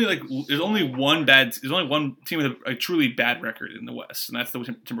 there's only one team with a truly bad record in the West, and that's the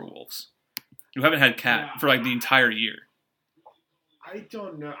Timberwolves, who haven't had Cat for like the entire year. I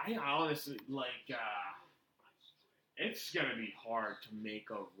don't know. I honestly it's gonna be hard to make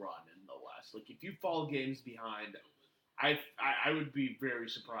a run in the West. Like if you fall games behind, I would be very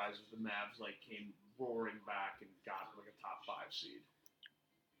surprised if the Mavs like came roaring back and got like a top 5 seed.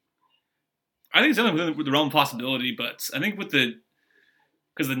 I think it's definitely within the realm of possibility, but I think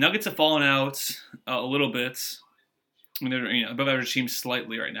because the Nuggets have fallen out a little bit. I mean, they're above average team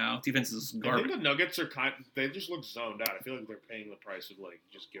slightly right now. Defense is garbage. I think the Nuggets are they just look zoned out. I feel like they're paying the price of like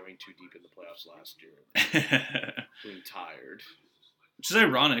just going too deep in the playoffs last year. Being tired. Which is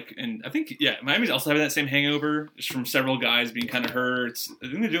ironic. And I think, Miami's also having that same hangover just from several guys being kind of hurt. I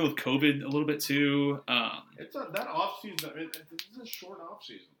think they're dealing with COVID a little bit too. It's that offseason. I mean, this is a short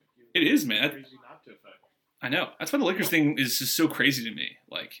offseason. It is, man. Crazy not to affect. I know. That's why the Lakers thing is just so crazy to me.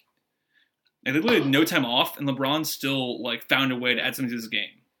 Like, they literally had no time off, and LeBron still like found a way to add something to this game.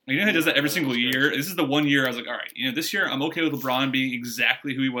 Like, he does that every single year. This is the one year I was like, all right, this year I'm okay with LeBron being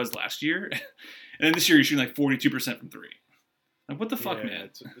exactly who he was last year, and then this year he's shooting like 42% from three. Like, what the fuck, man?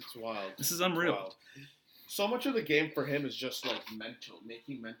 It's wild. This is unreal. Wild. So much of the game for him is just like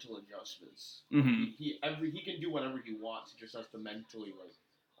making mental adjustments. Mm-hmm. He can do whatever he wants. He just has to mentally like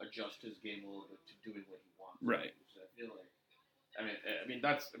adjust his game a little bit to doing what he wants. Right. So I feel like, I mean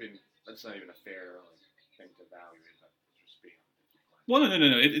that's not even a fair thing to evaluate. But just being. Well,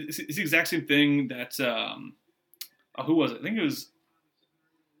 no. It's the exact same thing that who was it? I think it was.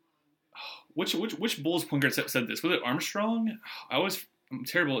 Which Bulls point guard said this? Was it Armstrong? I'm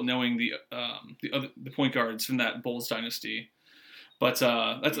terrible at knowing the point guards from that Bulls dynasty, but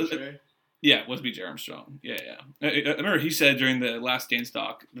that's it was B.J. Armstrong. Yeah. I remember he said during the Last Dance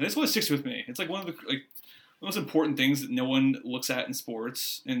doc, and this one sticks with me. It's like one of the most important things that no one looks at in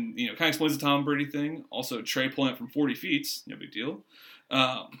sports, and kind of explains the Tom Brady thing. Also, Trey pulling it from 40 feet, no big deal.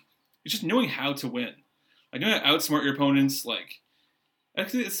 It's just knowing how to win, like knowing how to outsmart your opponents. Like,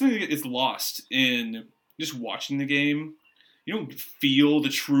 actually, it's something that gets lost in just watching the game. You don't feel the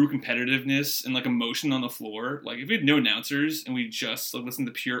true competitiveness and like emotion on the floor. Like if we had no announcers and we just listen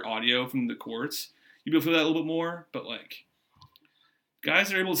to pure audio from the courts, you'd be able to feel that a little bit more. But like guys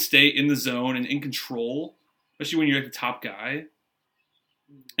that are able to stay in the zone and in control, especially when you're like the top guy,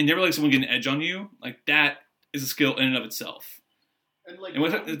 and never let someone get an edge on you, like that is a skill in and of itself. And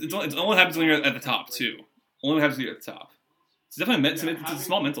it only happens when you're at the top too. Only happens when you're at the top. It's definitely it's a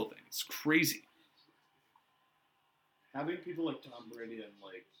small mental thing. It's crazy. Having people like Tom Brady and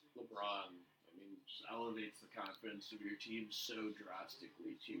like LeBron, just elevates the confidence of your team so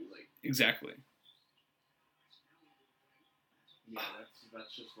drastically too. Like exactly. Yeah,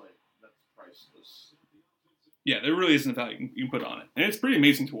 that's just that's priceless. Yeah, there really isn't a value you can put on it, and it's pretty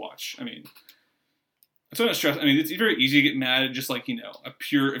amazing to watch. That's why I'm not stressed. It's very easy to get mad at just like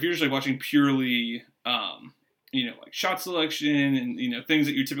if you're just like watching purely like shot selection and things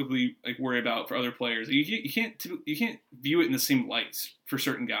that you typically like worry about for other players. You can't view it in the same light for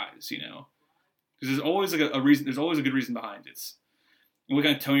certain guys, because there's always like a reason. There's always a good reason behind it. And what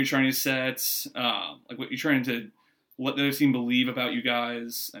kind of tone you're trying to set, like what you're trying to let the other team believe about you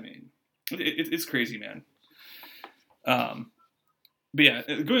guys. It's crazy, man. But yeah,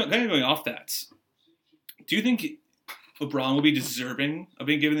 going off that, do you think LeBron will be deserving of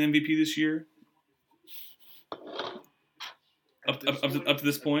being given the MVP this year? Up to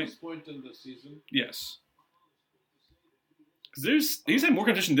this point? At this point in the season? Yes. Because he's had more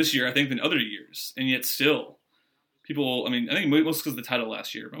competition this year, I think, than other years. And yet still, people, I think most because of the title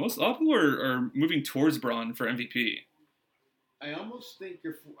last year, but a lot of people are moving towards Bron for MVP. I almost think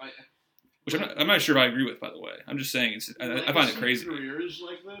which I'm not sure if I agree with, by the way. I'm just saying, I find it crazy. Careers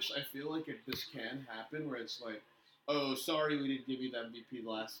like this, I feel like this can happen, where it's like, oh, sorry we didn't give you the MVP the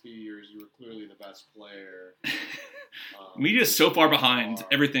last few years. You were clearly the best player. Media's so far behind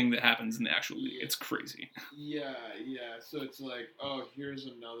everything that happens in the actual league. It's crazy. Yeah. So it's like, oh, here's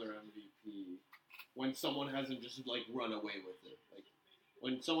another MVP. When someone hasn't just, run away with it. Like,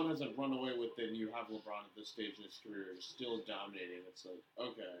 when someone hasn't run away with it and you have LeBron at this stage in his career still dominating, it's like,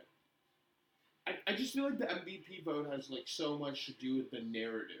 okay. I just feel like the MVP vote has so much to do with the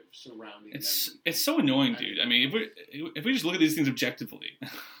narrative surrounding It's so annoying, dude. If we just look at these things objectively,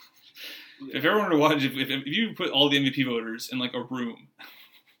 if everyone were to watch, if you put all the MVP voters in a room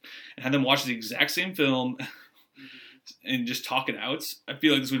and had them watch the exact same film and just talk it out, I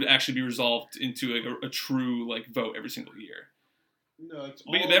feel like this would actually be resolved into a true vote every single year. No, it's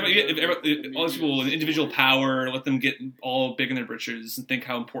all these people with individual power, let them get all big in their britches and think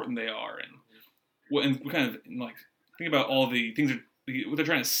how important they are, and kind of think about all the things what they're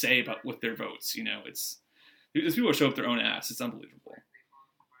trying to say with their votes. It's these people show up their own ass. It's unbelievable.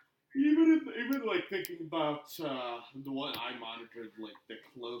 Even thinking about the one I monitored the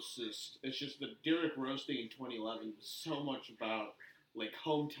closest, it's just the Derrick Rose thing in 2011 was so much about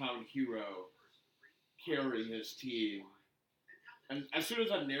hometown hero carrying his team, and as soon as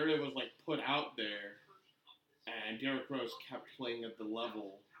that narrative was put out there, and Derrick Rose kept playing at the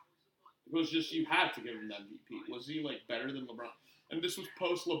level. It was just you had to give him the MVP. Was he better than LeBron? And this was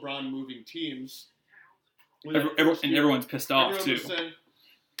post LeBron moving teams. Everyone's pissed off too.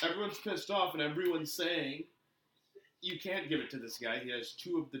 Everyone's pissed off, and everyone's saying you can't give it to this guy. He has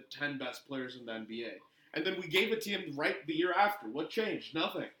 2 of the 10 best players in the NBA. And then we gave it to him right the year after. What changed?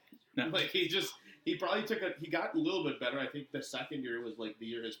 Nothing. No. He probably he got a little bit better. I think the second year was the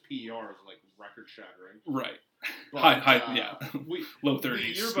year his PER was record shattering. Right. But, yeah. Low 30s.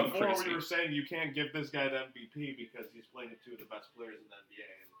 The year before we were saying you can't give this guy the MVP because he's playing with 2 of the best players in the NBA.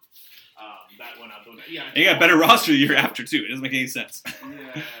 And that went out the window. Yeah. He got a better roster the year after too. It doesn't make any sense.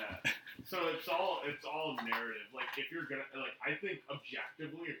 Yeah. So it's all narrative. If you're gonna I think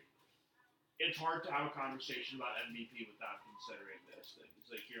objectively, it's hard to have a conversation about MVP without considering this thing. It's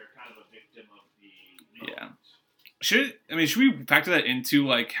you're kind of a victim of the moment. Yeah. Should we factor that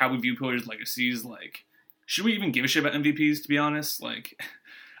into how we view players' legacies? Should we even give a shit about MVPs? To be honest,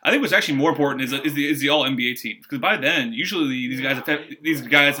 I think what's actually more important is the all NBA team, because by then usually these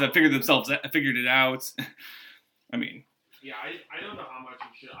guys have figured it out. Yeah, I don't know how much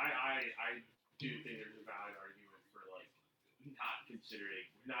you should. I do think there's a valid argument for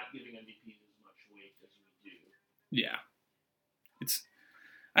not giving MVPs as much weight as we do. Yeah,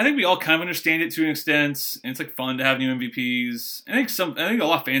 I think we all kind of understand it to an extent, and it's fun to have new MVPs. I think a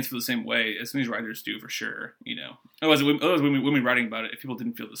lot of fans feel the same way as some of these writers do, for sure. Otherwise we wouldn't be writing about it if people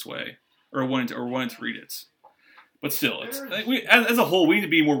didn't feel this way or wanted to read it. But still, as a whole, we need to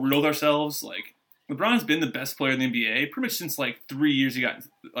be more real with ourselves. LeBron's been the best player in the NBA pretty much since 3 years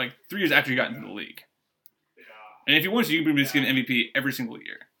after he got into the league. Yeah. And if he wants to, you can just get an MVP every single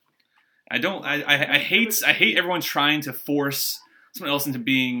year. I hate everyone trying to force someone else into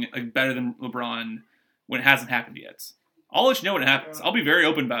being better than LeBron when it hasn't happened yet. I'll let you know when it happens. I'll be very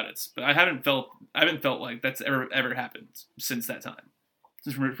open about it, but I haven't felt like that's ever happened since that time.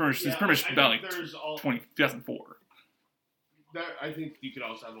 Since pretty much about 2004. I think you could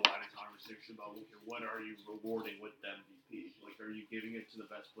also have a lot of conversation about what are you rewarding with the MVP? Are you giving it to the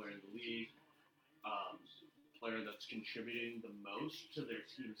best player in the league, player that's contributing the most to their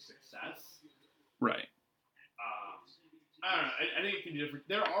team's success? Right. I don't know. I think it can be different.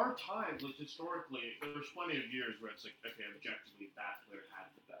 There are times, historically, there's plenty of years where it's okay, objectively, that player had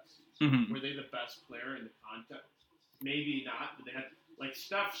the best season. Mm-hmm. Were they the best player in the contest? Maybe not, but they had,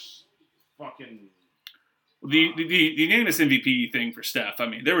 Steph's fucking... The unanimous MVP thing for Steph,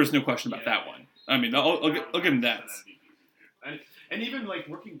 there was no question about that one. I'll give him that. And even,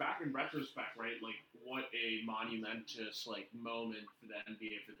 looking back in retrospect, right, what a monumentous, moment for the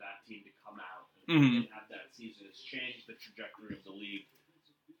NBA for that team to come out and have that season. It's changed the trajectory of the league.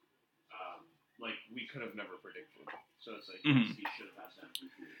 We could have never predicted. So it's he should have had that.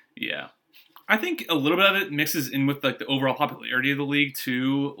 Yeah. I think a little bit of it mixes in with, the overall popularity of the league,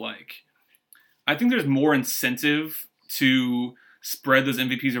 too. I think there's more incentive to spread those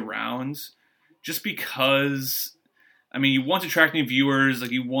MVPs around, just because. I mean, you want to attract new viewers,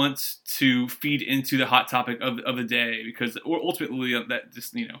 like you want to feed into the hot topic of the day, because ultimately that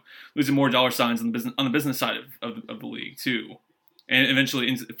just losing more dollar signs on the business side of the league too, and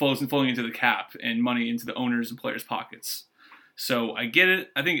eventually flowing into the cap and money into the owners and players' pockets. So I get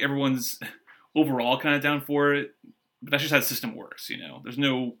it. I think everyone's overall kind of down for it, but that's just how the system works. There's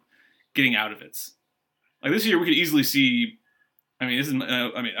no getting out of it. Like this year, we could easily see. I mean, in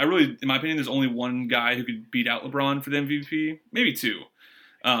my opinion, there's only one guy who could beat out LeBron for the MVP, maybe two.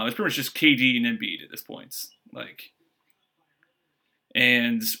 It's pretty much just KD and Embiid at this point.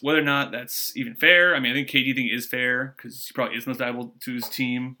 And whether or not that's even fair, I mean, I think KD thing is fair because he probably is most valuable to his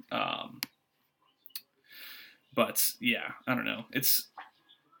team. But yeah, I don't know. It's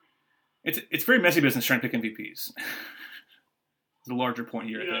very messy business trying to pick MVPs. The larger point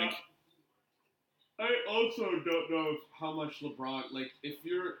here, I think. I also don't know how much LeBron, if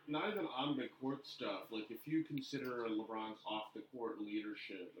you're not even on the court stuff, if you consider LeBron's off the court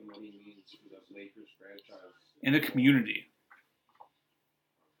leadership and what he means for the Lakers franchise. And the community.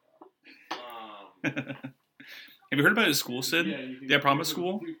 Have you heard about his school, Sid? Yeah, they have problem with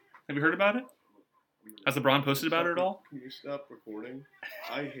school? Have you heard about it? Has LeBron posted about it at all? Can you stop recording?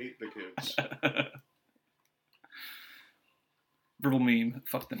 I hate the kids. Verbal meme.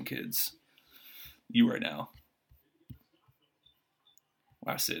 Fuck them kids. You right now.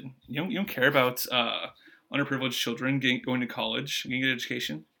 Wow, Sid. You don't care about underprivileged children going to college, getting an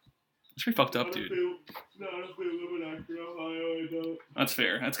education? That's pretty fucked up, dude. Honestly, living in Ohio, I don't. That's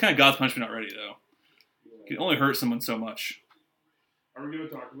fair. That's kind of God's punishment already, though. It can only hurt someone so much. Are we going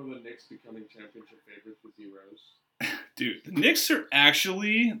to talk about the Knicks becoming championship favorites with D-Rose? Dude, the Knicks are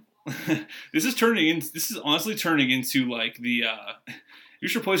actually... This is honestly turning into the... You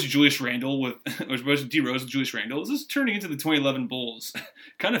should replace Julius Randle or replace D Rose with Julius Randle. This is turning into the 2011 Bulls,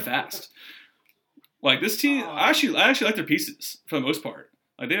 kind of fast. This team, I actually like their pieces for the most part.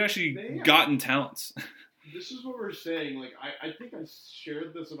 They've actually gotten talents. This is what we're saying. I think I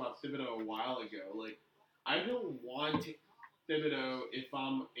shared this about Thibodeau a while ago. I don't want Thibodeau if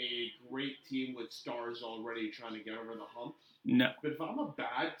I'm a great team with stars already trying to get over the hump. No. But if I'm a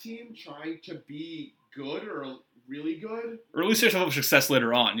bad team trying to be good or really good, or at least yourself up success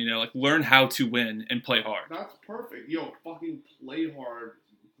later on, learn how to win and play hard. That's perfect. Fucking play hard,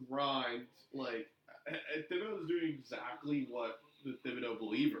 grind. Thibodeau's doing exactly what the Thibodeau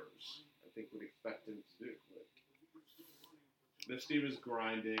believers, I think, would expect him to do. This team is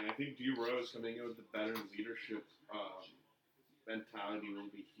grinding. I think D Rose coming in with the better leadership mentality will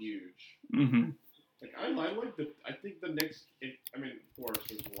be huge. Mm-hmm. I think the Knicks. Of course,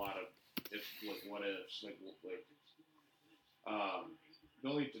 there's a lot of what ifs.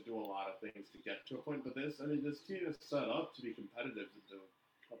 They'll need to do a lot of things to get to a point. But this team is set up to be competitive in the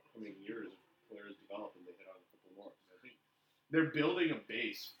upcoming years. If players develop and they hit on a couple more. I think they're building a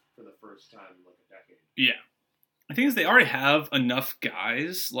base for the first time in a decade. Yeah, I think they already have enough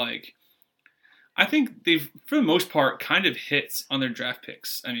guys. I think they've, for the most part, kind of hit on their draft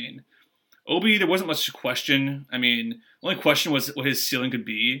picks. Obi, there wasn't much to question. The only question was what his ceiling could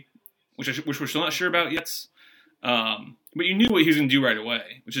be, which we're still not sure about yet. But you knew what he was going to do right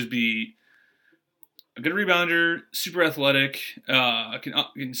away, which is be a good rebounder, super athletic,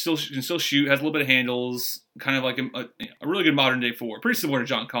 can still shoot, has a little bit of handles, kind of like a really good modern day forward, pretty similar to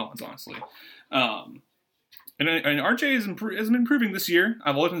John Collins, honestly. And RJ has been improving this year.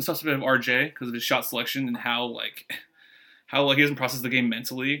 I've always been suspect of RJ because of his shot selection and how he doesn't process the game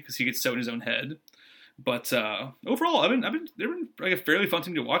mentally because he gets so in his own head. But overall, they've been a fairly fun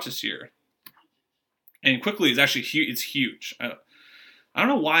team to watch this year. And quickly, it's actually it's huge. I don't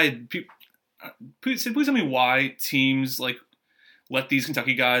know why people. Please tell me why teams let these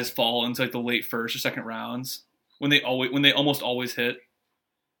Kentucky guys fall into the late first or second rounds when they almost always hit.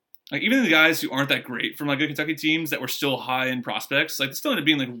 Even the guys who aren't that great from good Kentucky teams that were still high in prospects, they still end up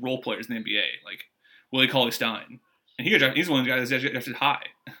being role players in the NBA, Willie Cauley-Stein, and he's one of the guys that drafted high.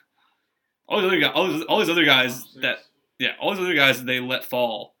 All these other guys that they let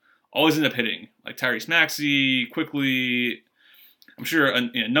fall always end up hitting, Tyrese Maxey, quickly. I'm sure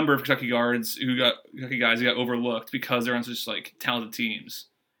a number of Kentucky guys who got overlooked because they're on such talented teams.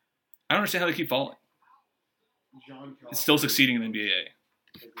 I don't understand how they keep falling. It's still succeeding in the NBA.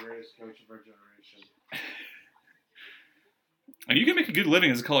 The greatest coach of our generation. And you can make a good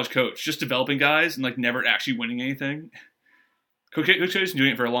living as a college coach, just developing guys and never actually winning anything. Coach K's been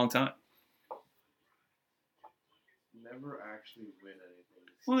doing it for a long time. Never actually win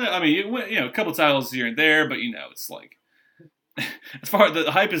anything. Well, a couple titles here and there, but it's as far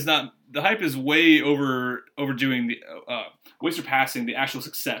the hype is not the hype is way overdoing the way surpassing the actual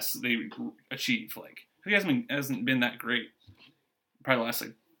success they achieve. Like he hasn't been that great. Probably the last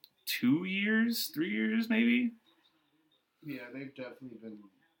like 2 years, 3 years maybe. Yeah, they've definitely been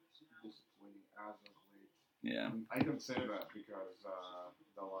disappointing as of late. Yeah. I can say that because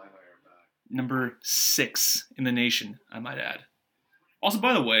the Illini are back. Number 6 in the nation, I might add. Also,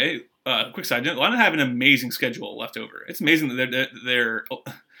 by the way, quick side note, Illini have an amazing schedule left over. It's amazing that they're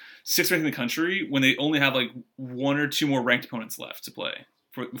 6th ranked in the country when they only have like 1 or 2 more ranked opponents left to play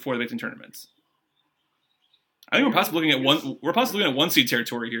before they get in tournaments. I think we're possibly looking at one. We're possibly looking at 1 seed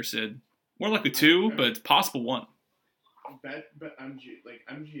territory here, Sid. More likely 2, but it's possible 1. But MGM,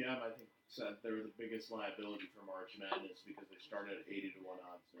 I think, said they were the biggest liability for March Madness because they started at 80 to 1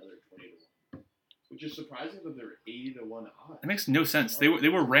 odds, now they're 20 to 1. Which is surprising that they're 80 to 1 odds. That makes no sense. They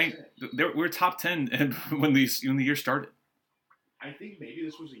were ranked. We were top 10 when the year started. I think maybe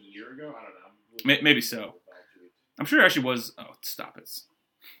this was a year ago. I don't know. Maybe so. I'm sure it actually was. Oh, stop it.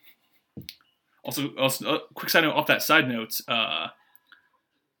 Also, quick side note off that side note.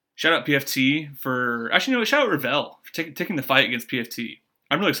 Shout out PFT for actually no. Shout out Ravel for taking the fight against PFT.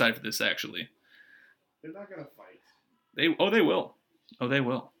 I'm really excited for this actually. They're not gonna fight. They will. Oh, they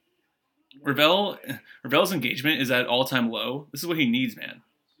will. Ravel's engagement is at all-time low. This is what he needs, man.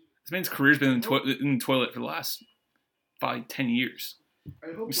 This man's career's been in the toilet for the last 5-10 years.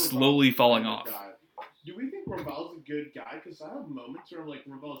 I hope He's slowly falling off. Do we think Ravel's a good guy? Because I have moments where I'm like,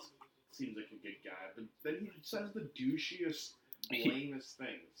 Ravel seems like a good guy, but then he says the douchiest, lamest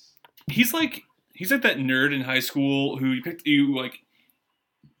things. He's like that nerd in high school who you couldn't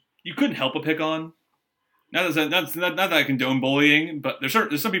help but pick on. Not that I condone bullying, but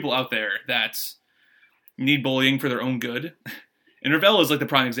there's some people out there that need bullying for their own good, and Ravel is like the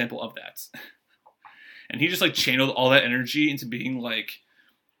prime example of that. And he just like channeled all that energy into being like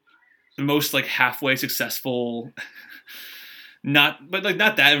the most like halfway successful, not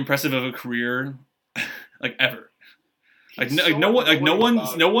that impressive of a career, like ever. No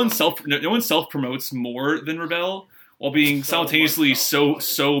one self promotes more than Ravel while being simultaneously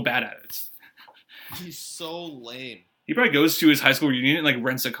so bad at it. He's so lame. He probably goes to his high school reunion and like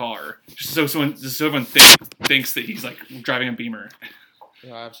rents a car just so everyone thinks that he's like driving a Beamer.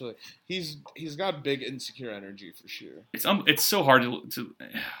 Yeah, absolutely. He's got big insecure energy for sure. It's so hard to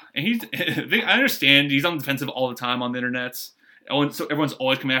and I understand he's on the defensive all the time on the internet. So everyone's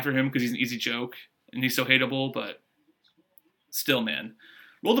always coming after him because he's an easy joke and he's so hateable. But still, man,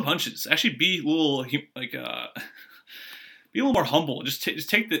 roll the punches. Actually, be a little be a little more humble. Just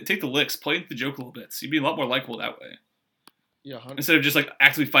take the licks. Play the joke a little bit. So you'd be a lot more likable that way. Yeah, 100%. Instead of just like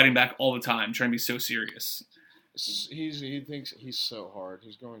actively fighting back all the time, trying to be so serious. He thinks he's so hard.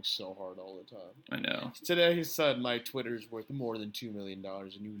 He's going so hard all the time. I know. Today he said my Twitter's worth more than $2 million,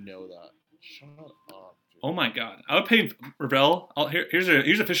 and you know that. Shut up, dude. Oh my god! I would pay Ravel. Here's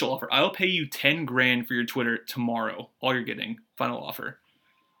an official offer. I'll pay you $10,000 for your Twitter tomorrow. All you're getting, final offer.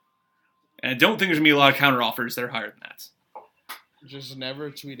 And I don't think there's gonna be a lot of counter offers that are higher than that. Just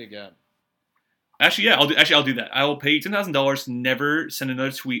never tweet again. Actually, yeah, I'll do that. I will pay you $10,000 to never send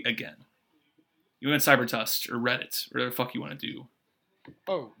another tweet again. You want Cybertust or Reddit or whatever the fuck you want to do.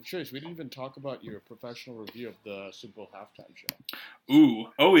 Oh, Trace, we didn't even talk about your professional review of the Super Bowl halftime show. Ooh,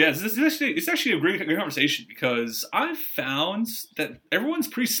 oh yeah, it's actually a great conversation because I've found that everyone's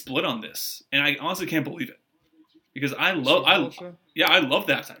pretty split on this, and I honestly can't believe it because I love the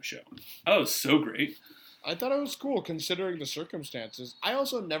halftime show. Oh, it was so great. I thought it was cool considering the circumstances. I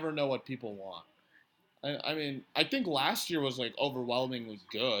also never know what people want. I mean, I think last year was like overwhelmingly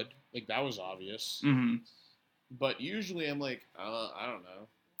good. Like that was obvious. Mm-hmm. But usually I'm like, I don't know.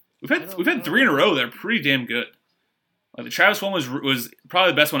 We've had 3 in a row that are pretty damn good. Like the Travis one was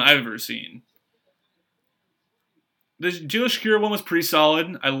probably the best one I've ever seen. The Jalen Shakira one was pretty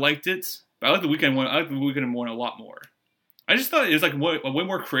solid. I liked it. But I like the weekend one. I like the weekend one a lot more. I just thought it was like a way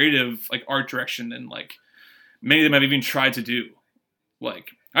more creative like art direction than like many of them have even tried to do.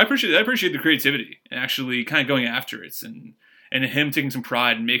 Like I appreciate the creativity and actually kind of going after it and him taking some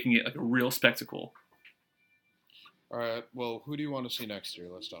pride and making it like a real spectacle. All right. Well, who do you want to see next year?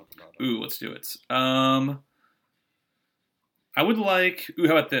 Let's talk about it. Ooh, let's do it. I would like. Ooh,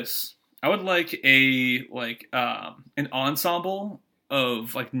 how about this? I would like an ensemble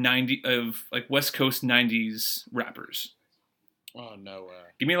of like West Coast '90s rappers. Oh no way!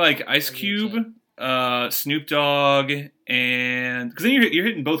 Give me like Ice Cube, Snoop Dogg, and because then you're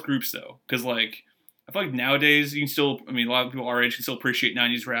hitting both groups though. Because like I feel like nowadays you can still. I mean, a lot of people our age can still appreciate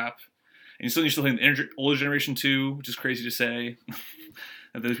 '90s rap. And you're still hitting the older generation too, which is crazy to say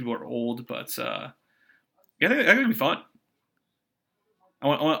that those people are old. But yeah, I think it'd be fun. I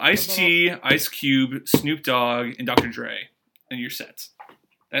want Ice-T, Ice Cube, Snoop Dogg, and Dr. Dre, and your sets.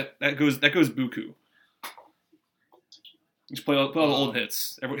 That goes buku. Just play all the old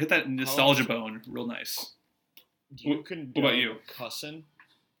hits. Hit that nostalgia bone, real nice. You can. What about you? Cussing.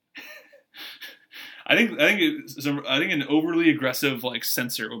 I think an overly aggressive like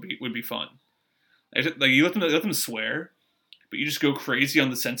censor would be fun. Like you let them swear, but you just go crazy on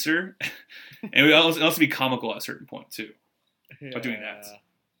the censor, and it would also be comical at a certain point too. By doing that.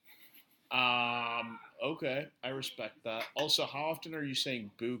 Okay, I respect that. Also, how often are you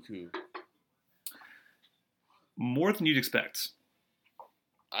saying buku? More than you'd expect.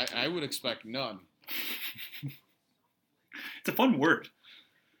 I would expect none. It's a fun word.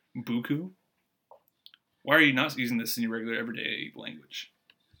 Buku. Why are you not using this in your regular everyday language?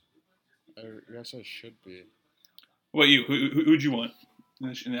 I guess I should be. What about you? Who'd you want in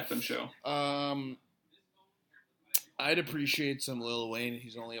the FM show? I'd appreciate some Lil Wayne.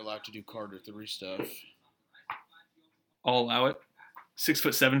 He's only allowed to do Carter 3 stuff. I'll allow it. 6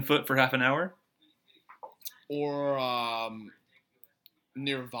 foot, 7 foot for half an hour. Or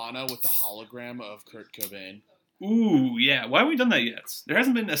Nirvana with the hologram of Kurt Cobain. Ooh, yeah. Why haven't we done that yet? There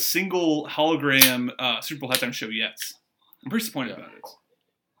hasn't been a single hologram Super Bowl halftime show yet. I'm pretty disappointed about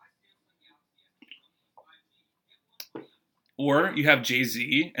it. Or you have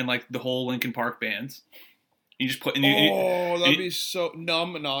Jay-Z and like the whole Linkin Park band. You just put. That'd be so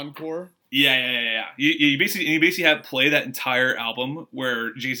numb and encore. Yeah. You basically have play that entire album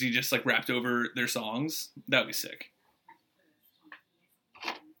where Jay-Z just like rapped over their songs. That'd be sick.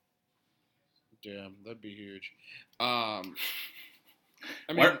 Damn, that'd be huge. I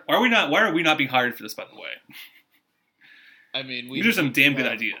mean, why are we not being hired for this? By the way, I mean, these are some damn good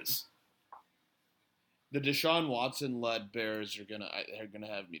ideas. The Deshaun Watson led Bears are gonna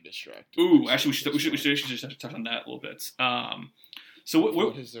have me distracted. Ooh, actually, we should just touch on that a little bit. So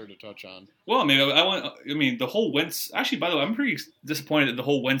what is there to touch on? Well, the whole Wentz. Actually, by the way, I'm pretty disappointed that the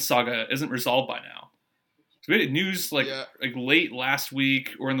whole Wentz saga isn't resolved by now. So we had news like late last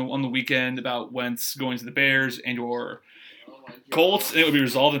week or on the weekend about Wentz going to the Bears and/or Colts, and it would be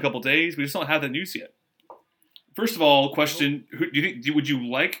resolved in a couple of days. We just don't have that news yet. First of all, question: who do you think? Would you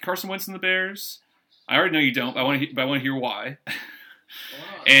like Carson Wentz in the Bears? I already know you don't. But I want to hear why.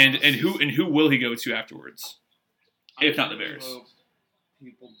 and who will he go to afterwards? If not the Bears.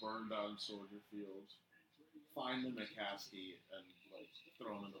 People burn down Soldier Field, find the McCaskey, and like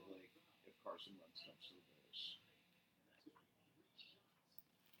throw him in the lake if Carson Wentz comes to the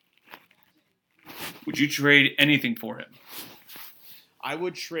Bears. Would you trade anything for him? I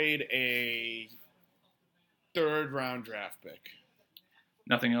would trade a 3rd round draft pick.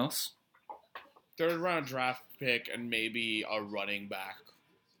 Nothing else? 3rd round draft pick and maybe a running back.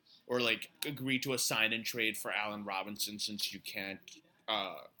 Or like agree to a sign and trade for Allen Robinson since you can't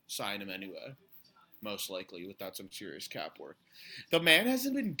sign him anyway. Most likely without some serious cap work. The man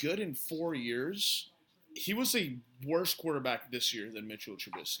hasn't been good in 4 years. He was a worse quarterback this year than Mitchell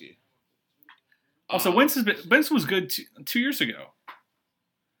Trubisky. Also, Wentz was good 2 years ago.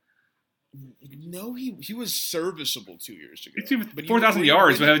 No, he was serviceable 2 years ago. But 4,000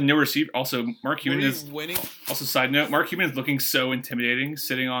 yards, but having no receiver. Also, Mark Cuban is winning. Also, side note: Mark Cuban is looking so intimidating,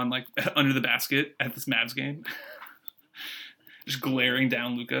 sitting on like under the basket at this Mavs game, just glaring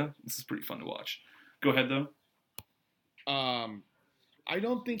down Luka. This is pretty fun to watch. Go ahead, though. I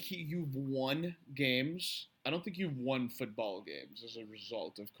don't think you've won games. I don't think you've won football games as a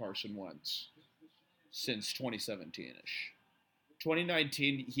result of Carson Wentz since 2017-ish.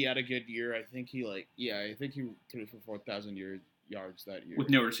 2019, he had a good year. I think he threw for 4,000 yards that year. With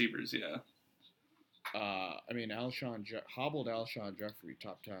no receivers, yeah. Hobbled Alshon Jeffrey,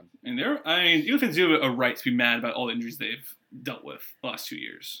 top 10. And even if they have a right to be mad about all the injuries they've dealt with the last 2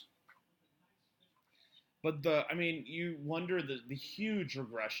 years. But you wonder the huge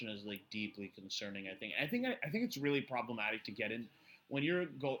regression is like deeply concerning. I think it's really problematic to get in when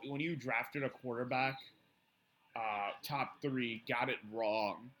you drafted a quarterback, top 3, got it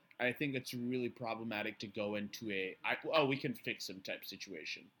wrong. I think it's really problematic to go into we can fix him type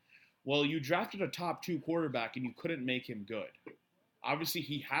situation. Well, you drafted a top 2 quarterback and you couldn't make him good. Obviously,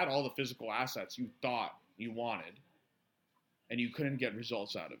 he had all the physical assets you thought you wanted, and you couldn't get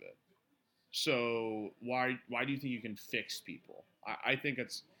results out of it. So why do you think you can fix people? I think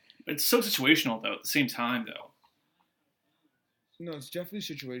it's so situational though. At the same time, though. No, it's definitely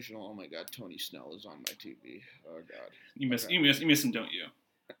situational. Oh my God, Tony Snell is on my TV. Oh God, you miss him, don't you?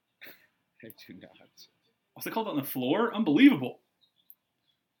 I do not. What's they called on the floor? Unbelievable.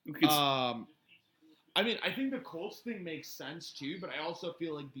 I think the Colts thing makes sense too, but I also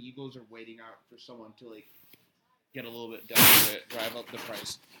feel like the Eagles are waiting out for someone to like get a little bit down to it, drive up the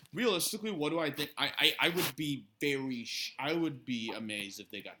price. Realistically, what do I think? I would be I would be amazed if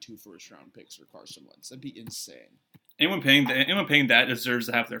they got 2 first-round picks for Carson Wentz. That'd be insane. Anyone paying that deserves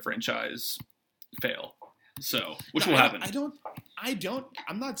to have their franchise fail. So, which will happen.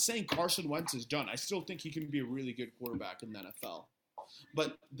 I'm not saying Carson Wentz is done. I still think he can be a really good quarterback in the NFL.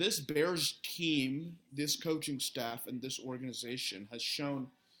 But this Bears team, this coaching staff, and this organization has shown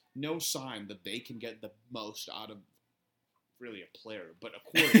no sign that they can get the most out of really a player, but a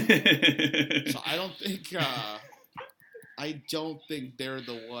quarterback. So I don't think they're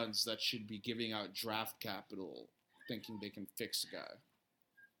the ones that should be giving out draft capital thinking they can fix a guy.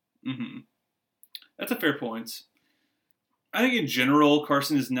 Mm-hmm. That's a fair point. I think in general,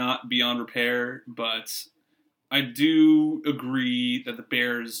 Carson is not beyond repair, but I do agree that the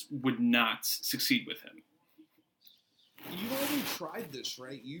Bears would not succeed with him. You've already tried this,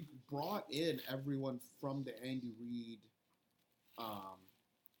 right? You brought in everyone from the Andy Reid,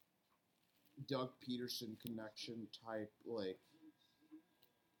 Doug Peterson connection type. Like,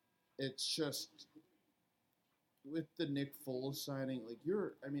 it's just with the Nick Foles signing, like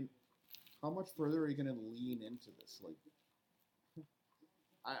how much further are you going to lean into this? Like,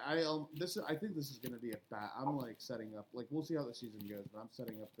 I think this is going to be a bad. I'm like setting up. Like, we'll see how the season goes, but I'm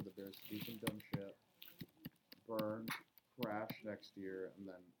setting up for the Bears to do some dumb shit, burn, crash next year, and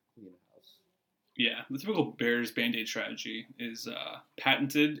then clean house. Yeah, the typical Bears Band-Aid strategy is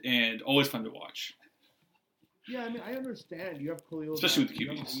patented and always fun to watch. Yeah, I mean, I understand. You have Khalil, especially with the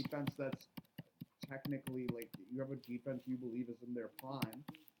QBs. You have a defense that's technically like you have a defense you believe is in their prime.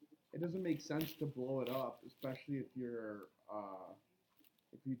 It doesn't make sense to blow it up, especially if you're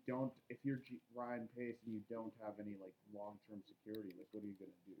Ryan Pace and you don't have any like long-term security. Like, what are you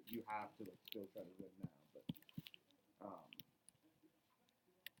gonna do? You have to like still try to win now, but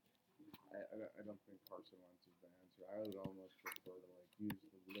I don't think Carson Wentz is the answer. I would almost prefer to like use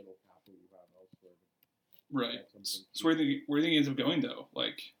the little capital you have elsewhere. Right. So where do you think he ends up going though?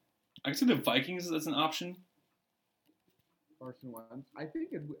 Like, I can see the Vikings as an option. Carson Wentz. I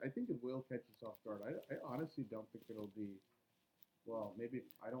think it will catch us off guard. I honestly don't think it'll be. Well, maybe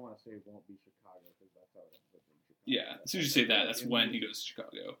I don't want to say it won't be Chicago because that's how it ends up in Chicago. Yeah, as soon as you say that, that's when he goes to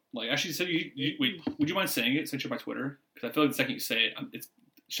Chicago. Like, actually, so wait, would you mind saying it? Send it by Twitter because I feel like the second you say it, it's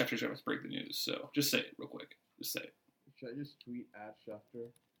Schefter's going to break the news. So just say it real quick. Just say it. Should I just tweet at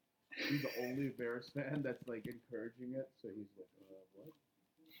Schefter? He's the only Bears fan that's like encouraging it. So he's like, what?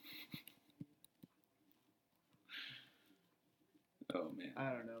 Oh man. I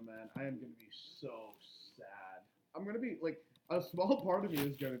don't know, man. I am going to be so sad. I'm going to be like. A small part of me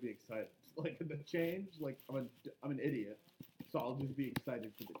is going to be excited. Like, the change, like, I'm an idiot, so I'll just be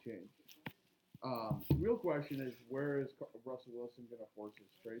excited for the change. Real question is, where is Russell Wilson going to force his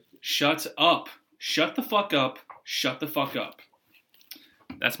trade to? Shut up. Shut the fuck up. Shut the fuck up.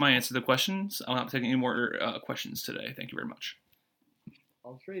 That's my answer to the questions. I'm not taking any more questions today. Thank you very much.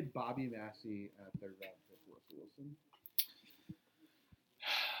 I'll trade Bobby Massey at third round pick for Russell Wilson.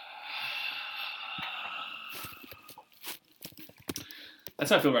 That's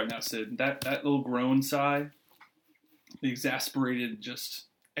how I feel right now, Sid. That little groan sigh, the exasperated just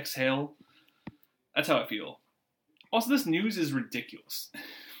exhale, that's how I feel. Also, this news is ridiculous.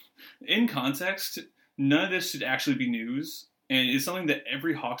 In context, none of this should actually be news, and it's something that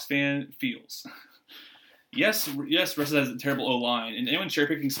every Hawks fan feels. Yes, Russell has a terrible O-line, and anyone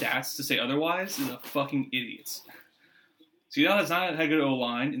cherry-picking stats to say otherwise is a fucking idiot. Seattle has not had a good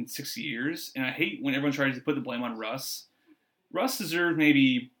O-line in 6 years, and I hate when everyone tries to put the blame on Russ. Russ deserved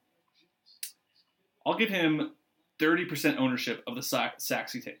maybe, I'll give him 30% ownership of the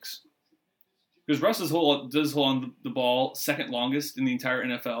sacks he takes. Because Russ does hold on the ball second longest in the entire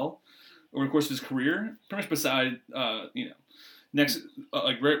NFL over the course of his career, pretty much beside, next,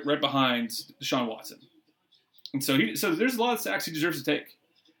 right behind Deshaun Watson. And so there's a lot of sacks he deserves to take.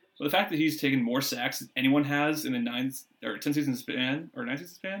 But the fact that he's taken more sacks than anyone has in a 9 or 10 season span or 9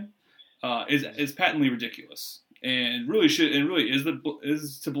 season span is patently ridiculous. And really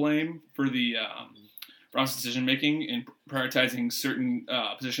is to blame for the Browns' decision making in prioritizing certain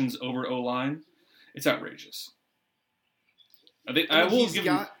positions over O-line. It's outrageous. I will give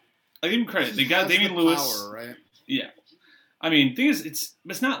him credit. They got Damian Lewis, power, right? Yeah. I mean, the thing is,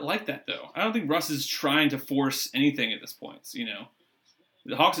 it's not like that though. I don't think Russ is trying to force anything at this point. You know,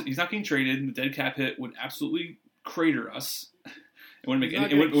 the Hawks. He's not getting traded. The dead cap hit would absolutely crater us. It wouldn't make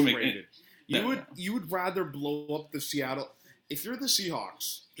any. You would rather blow up the Seattle if you're the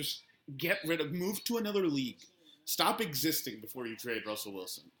Seahawks. Just move to another league. Stop existing before you trade Russell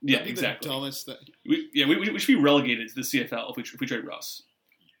Wilson. Yeah, That'd be exactly. The dumbest thing. We should be relegated to the CFL if we trade Russ.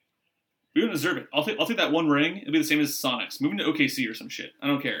 We don't deserve it. I'll take that one ring. It'll be the same as Sonics. Moving to OKC or some shit. I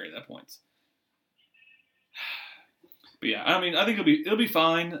don't care at that point. But yeah, I mean, I think it'll be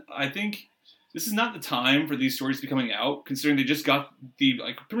fine. I think this is not the time for these stories to be coming out, considering they just got pretty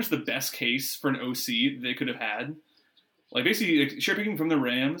much the best case for an OC they could have had. Like basically, cherry picking from the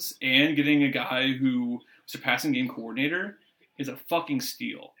Rams and getting a guy who was a passing game coordinator is a fucking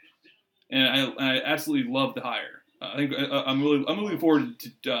steal, and I absolutely love the hire. I think I'm looking forward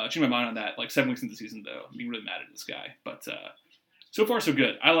to changing my mind on that. Like 7 weeks into the season, though, I'm being really mad at this guy, but so far so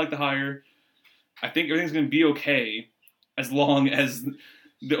good. I like the hire. I think everything's going to be okay as long as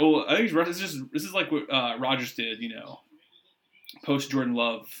I think this is like what Rodgers did, post Jordan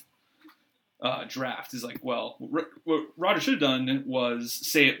Love draft. Is like, well, what Rodgers should have done was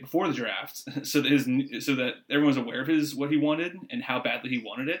say it before the draft, so that everyone's aware of what he wanted and how badly he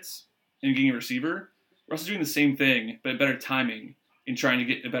wanted it, and getting a receiver. Russ is doing the same thing, but better timing in trying to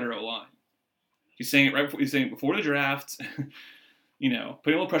get a better O-line. He's saying it before the draft, putting a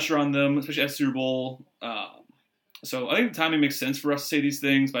little pressure on them, especially at the Super Bowl. So I think the timing makes sense for us to say these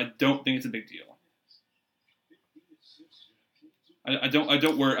things, but I don't think it's a big deal. I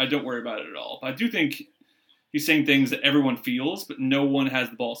don't worry about it at all. But I do think he's saying things that everyone feels, but no one has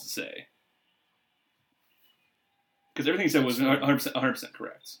the balls to say. Because everything he said was 100%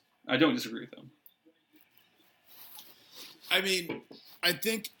 correct. I don't disagree with him. I mean, I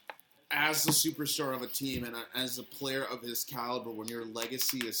think as the superstar of a team and as a player of his caliber, when your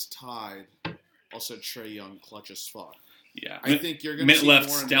legacy is tied, also Trae Young clutch as fuck. Yeah, I think you're going to see left,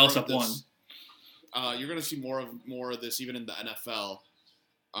 more and Dallas more up of this. You're going to see more of this even in the NFL.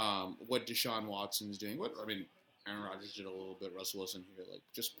 What Deshaun Watson's doing. Aaron Rodgers did a little bit. Russell Wilson here. Like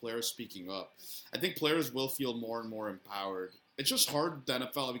just players speaking up. I think players will feel more and more empowered. It's just hard the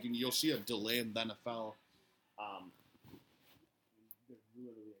NFL. You'll see a delay in the NFL.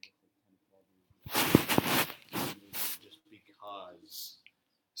 Just because.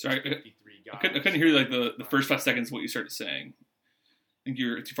 Sorry, I couldn't hear like the first 5 seconds of what you started saying. I think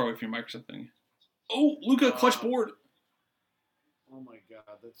you're too far away from your mic or something. Oh, Luka clutch board. Oh my god,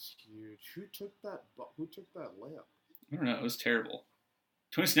 that's huge. Who took that layup? I don't know. It was terrible.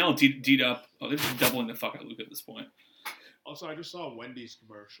 Tony Snell D'd up. Oh, they're just doubling the fuck out of Luka at this point. Also, I just saw a Wendy's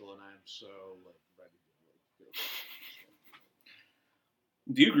commercial, and I am so ready to go.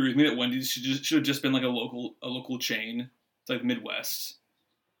 Do you agree with me that Wendy's should have just been like a local chain? It's like Midwest.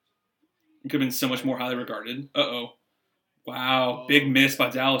 It could have been so much more highly regarded. Wow, big miss by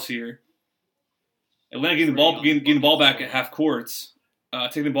Dallas here. Atlanta getting the ball back at half courts.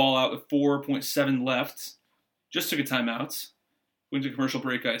 Taking the ball out with 4.7 left. Just took a timeout. Went to a commercial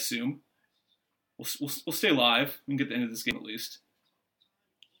break, I assume. We'll stay live and get the end of this game at least.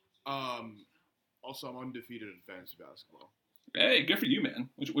 Also, I'm undefeated in fantasy basketball. Hey, good for you, man.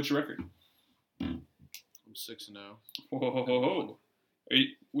 What's your record? I'm 6-0. Whoa. Are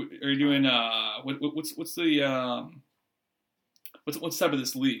you doing what's the what's type of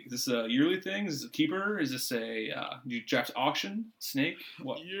this league? Is this a yearly thing? Is this a keeper? Is this a do you draft auction snake?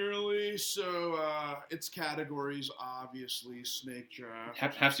 What yearly? So it's categories, obviously. Snake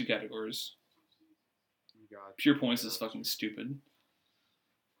draft. Have two categories. You got pure points is fucking stupid.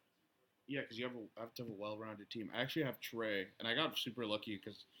 Yeah, because you have to have a well-rounded team. I actually have Trae, and I got super lucky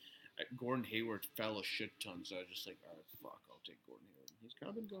because Gordon Hayward fell a shit ton, so I was just like, all right, fuck, I'll take Gordon Hayward. He's kind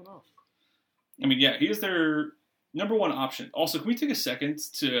of been going off. I mean, yeah, he is their number one option. Also, can we take a second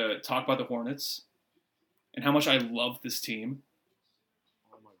to talk about the Hornets and how much I love this team?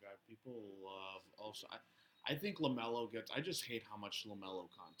 Oh my god, people love. Also, I think LaMelo gets. I just hate how much LaMelo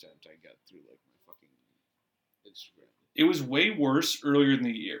content I get through like my fucking Instagram. It was way worse earlier in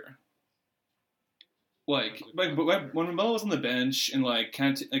the year. Like when LaMelo was on the bench and like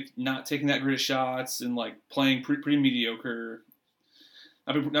kind of not taking that great of shots and like playing pretty mediocre,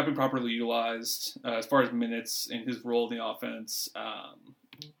 not been properly utilized as far as minutes and his role in the offense.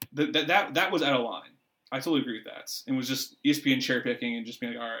 That was out of line. I totally agree with that. It was just ESPN cherry picking and just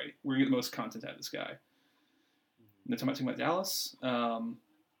being like, all right, we're gonna get the most content out of this guy. And then talking about Dallas,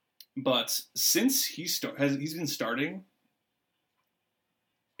 but since he's been starting,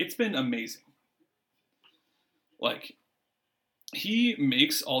 it's been amazing. Like, he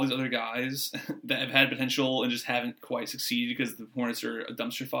makes all these other guys that have had potential and just haven't quite succeeded because the Hornets are a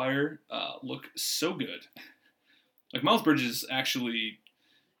dumpster fire look so good. Like, Miles Bridges actually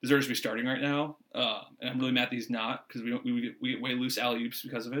deserves to be starting right now, and I'm really mad that he's not because we get way loose alley-oops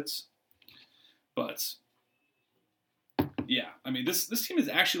because of it. But yeah, I mean this team is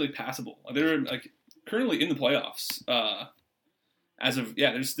actually like passable. They're like currently in the playoffs. There's a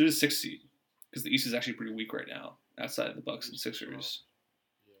 6th seed. Because the East is actually pretty weak right now, outside of the Bucks and Sixers.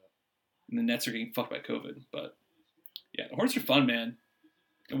 and the Nets are getting fucked by COVID. But yeah, the Hornets are fun, man.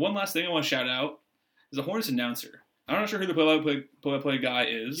 And one last thing I want to shout out is a Hornets announcer. I'm not sure who the play-by-play guy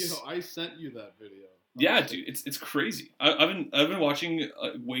is. I sent you that video. Yeah, dude, it's crazy. I've been watching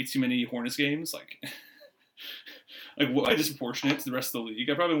way too many Hornets games, like way disproportionate to the rest of the league.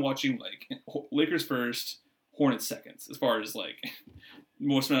 I've probably been watching like Lakers first, Hornets seconds, as far as like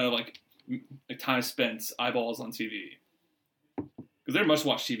most amount of like time spent eyeballs on TV, because they're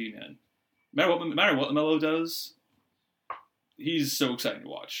must-watch TV, man. No matter what Melo does, he's so exciting to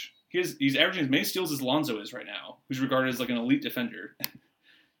watch. He's averaging as many steals as Lonzo is right now, who's regarded as like an elite defender.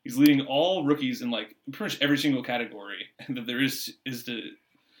 He's leading all rookies in like pretty much every single category that there is to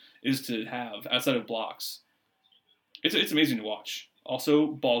have outside of blocks. It's amazing to watch. Also,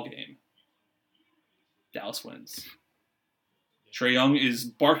 ball game. Dallas wins. Trae Young is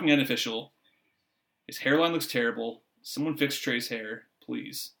barking at an official. His hairline looks terrible. Someone fix Trae's hair,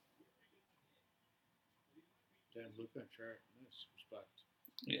 please. Damn, Luka and Trae. Nice. Respect.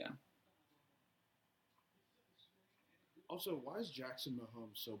 Yeah. Also, why is Jackson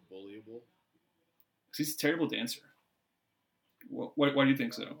Mahomes so bullyable? Because he's a terrible dancer. Why do you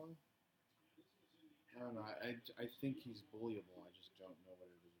think so? I don't know. I think he's bullyable. I just don't know what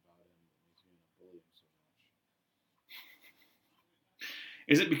it is about him that makes me want to bully him so much.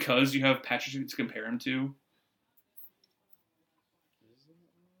 Is it because you have Patrick to compare him to?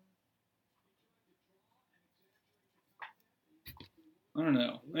 I don't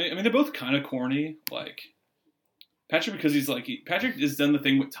know. I mean, they're both kind of corny. Like Patrick, because he's like Patrick has done the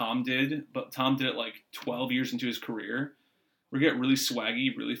thing what Tom did, but Tom did it like 12 years into his career, where he got really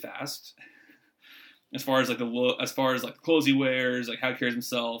swaggy really fast. As far as like the look, as far as like the clothes he wears, like how he carries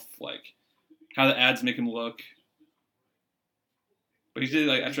himself, like how the ads make him look. But he did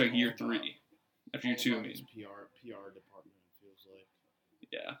it like after like year 3, after year 2. I mean, PR department, it feels like.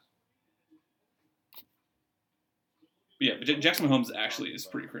 Yeah. But yeah, but Jackson Mahomes actually is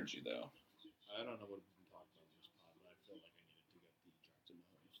pretty cringy though. I don't know what we've been talking about in this pod, but I feel like I needed to get the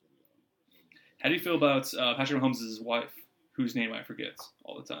Jackson Mahomes thing. How do you feel about Patrick Mahomes' wife, whose name I forget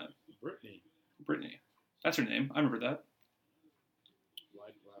all the time? Brittany. That's her name. I remember that. Do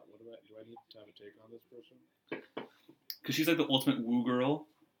I need to have a take on this person? Because she's like the ultimate woo girl.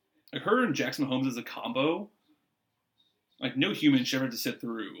 Like her and Jackson Mahomes as a combo, like no human should ever have to sit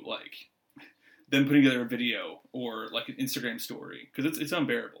through like them putting together a video or like an Instagram story, because it's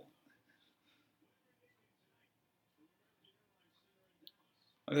unbearable.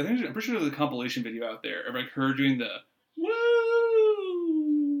 Like, I'm pretty sure there's a compilation video out there of like her doing the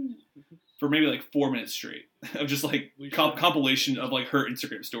woo for maybe like 4 minutes straight of just like compilation of like her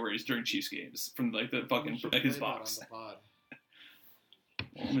Instagram stories during Chiefs games from like the fucking like his box.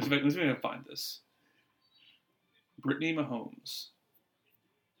 Let me see if I can find this. Brittany Mahomes.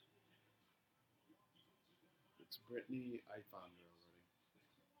 It's Brittany. I found her already.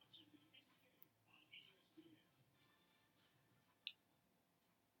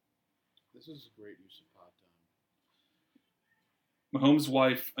 This is a great use of pod time. Mahomes'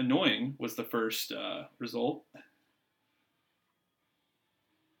 wife, annoying, was the first result.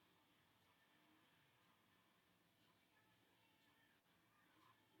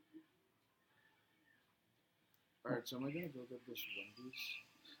 Alright, so am I going to go get this Wendy's?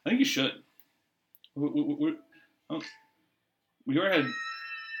 I think you should. We already had...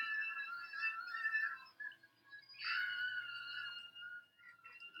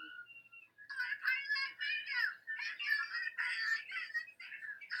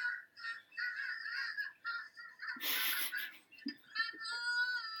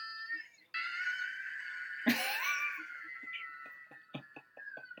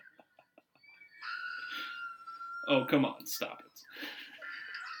 Oh, come on, stop it.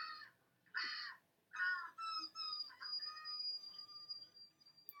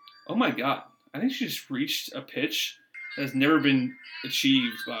 Oh my god. I think she just reached a pitch that has never been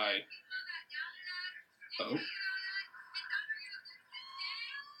achieved by... Oh.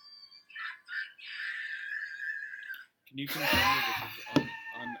 Can you confirm that this is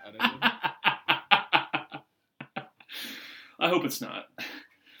unedited? I hope it's not.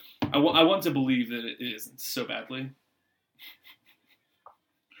 I want to believe that it isn't so badly.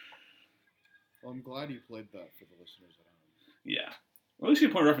 Well, I'm glad you played that for the listeners at home. Yeah. Well, at least you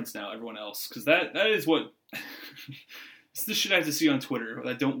get a point of reference now, everyone else. Because that is what... It's the shit I have to see on Twitter that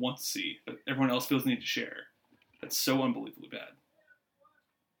I don't want to see, but everyone else feels the need to share. That's so unbelievably bad.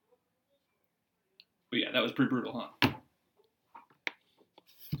 But yeah, that was pretty brutal, huh?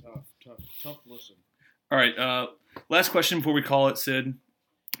 Tough listen. All right, last question before we call it, Sid.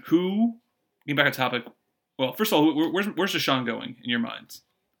 Getting back on topic, well, first of all, where's Deshaun going in your minds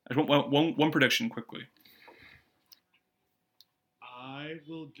I just want one prediction quickly. I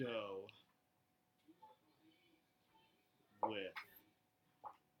will go with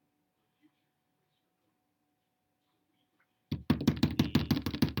the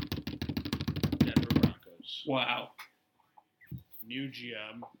Denver Broncos. Wow. New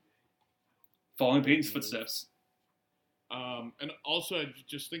GM. Following Peyton's footsteps. And also, I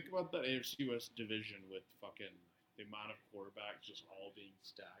just think about that AFC West division with fucking the amount of quarterbacks just all being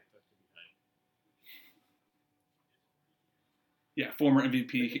stacked. That's gonna be Yeah, former They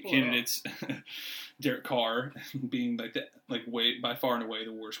MVP can pull it candidates, Derek Carr being way by far and away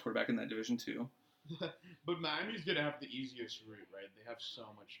the worst quarterback in that division too. But Miami's gonna have the easiest route, right? They have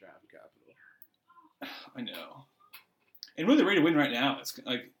so much draft capital. I know, and really, they're ready to win right now. It's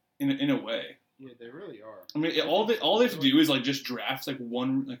like in a way. Yeah, they really are. I mean, all they have to do is like just draft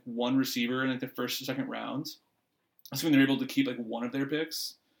one receiver in like the first or second rounds. Assuming they're able to keep like one of their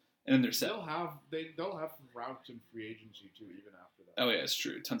picks, and then they're set. They'll have routes in free agency too, even after that. Oh yeah, it's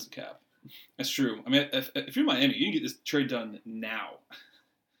true. Tons of cap. That's true. I mean, if you're Miami, you can get this trade done now.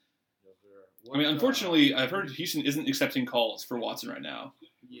 I mean, unfortunately, I've heard Houston isn't accepting calls for Watson right now.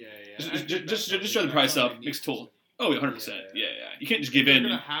 Yeah. Just try the price up. Makes total. Oh, 100%. Yeah. You can't just give They're in.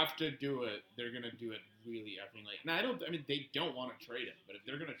 gonna have to do it. They're gonna do it really effing late. And I mean, they don't want to trade him, but if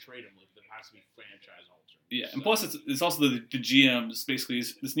they're gonna trade him, there has to be franchise altering. Yeah, and plus it's also the GM's basically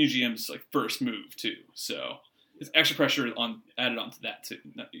this new GM's like first move too. So there's extra pressure added onto that too.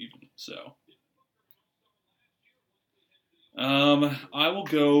 Not even so. I will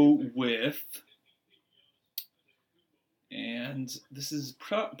go with, and this is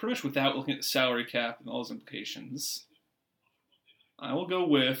pretty much without looking at the salary cap and all its implications. I will go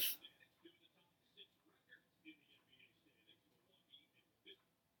with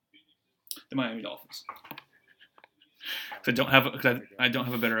the Miami Dolphins. I don't have a better. I don't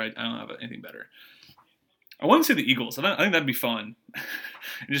have anything better. I want to say the Eagles. I think that'd be fun.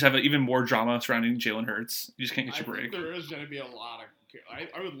 And just have even more drama surrounding Jalen Hurts. You just can't get your break. I think there is going to be a lot of. I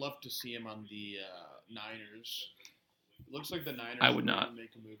would love to see him on the Niners. It looks like the Niners. I would not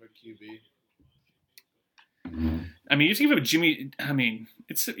make a move at QB. I mean, you just give up Jimmy. I mean,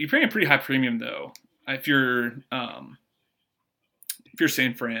 you're paying a pretty high premium though. If you're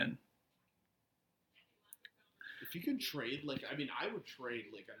San Fran. If you can trade, I would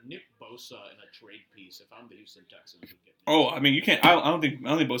trade like a Nick Bosa in a trade piece if I'm the Houston Texans. I mean, you can't. I don't think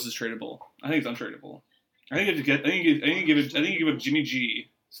Bosa's tradable. I think it's untradeable. I think you give up Jimmy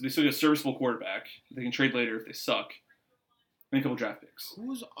G, so they still get a serviceable quarterback. They can trade later if they suck. And a couple draft picks.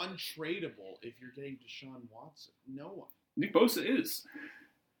 Who's untradeable if you're getting Deshaun Watson? No one. Nick Bosa is.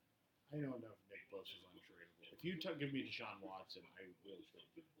 I don't know if Nick Bosa's untradeable. If you give me Deshaun Watson, I will trade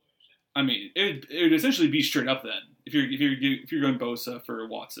Nick Bosa. I mean, it would essentially be straight up then if you're going Bosa for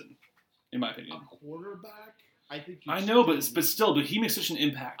Watson, in my opinion. A quarterback, I think. I know, but he makes such an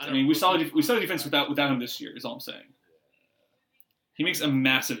impact. I mean, we saw the defense without him this year. Is all I'm saying. He makes a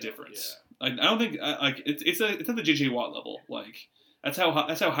massive difference. I don't think it's at the JJ Watt level. Like that's how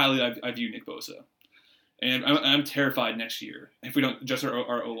highly I view Nick Bosa, and I'm terrified next year if we don't adjust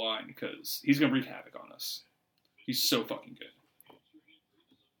our O line because he's gonna wreak havoc on us. He's so fucking good.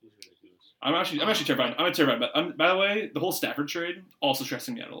 I'm actually terrified. I'm terrified. But by the way, the whole Stafford trade also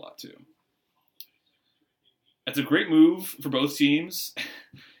stressing me out a lot too. That's a great move for both teams,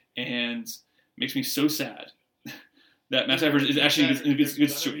 and makes me so sad that Matt Stafford is actually in a good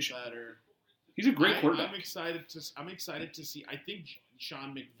situation. He's a great quarterback. I'm excited to see. I think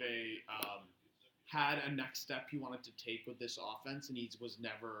Sean McVay had a next step he wanted to take with this offense, and he was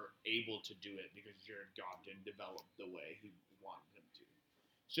never able to do it because Jared Goff didn't develop the way he wanted him to.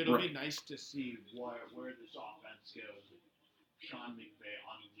 So it'll be nice to see where this offense goes with Sean McVay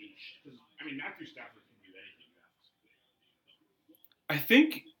unleashed. Because Matthew Stafford can do anything else. I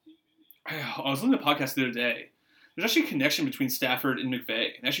think I was listening to a podcast the other day. There's actually a connection between Stafford and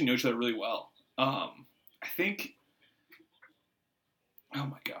McVay, and they actually know each other really well. I think. Oh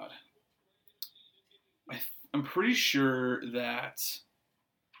my god. I'm pretty sure that.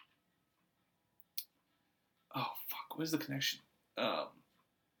 Oh fuck! What is the connection?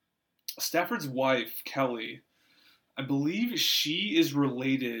 Stafford's wife, Kelly, I believe she is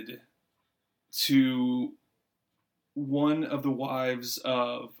related to one of the wives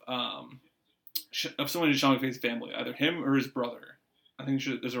of someone in Sean McVay's family, either him or his brother. I think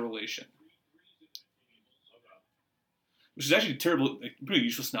there's a relation. Which is actually terrible, pretty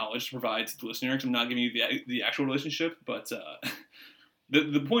useless knowledge to provide to the listener, because I'm not giving you the actual relationship, but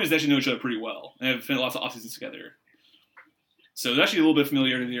the point is they actually know each other pretty well, and have spent lots of off-seasons together. So there's actually a little bit of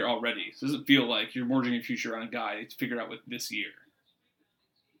familiarity there already. So it doesn't feel like you're mortgaging your future on a guy to figure out with this year.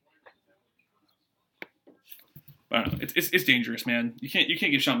 But I don't know. It's dangerous, man. You can't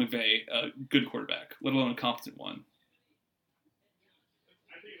give Sean McVay a good quarterback, let alone a competent one.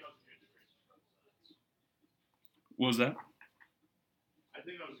 What was that? I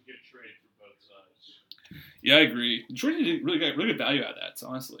think that was a good trade for both sides. Yeah, I agree. Detroit did really good value out of that,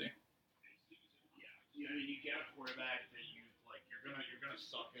 honestly. Yeah, I mean, you get a quarterback that you like. You're gonna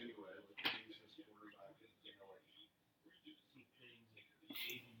suck anyway. Like, he's this quarterback, you know, like he thinks like maybe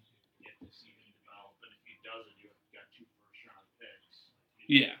you can get this even developed, but if he doesn't, you've got 2 first-round picks.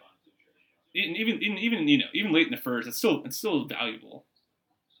 Yeah. Even late in the first, it's still valuable.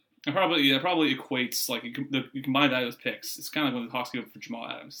 And probably equates like you combine value of those picks. It's kind of like when the Hawks go for Jamal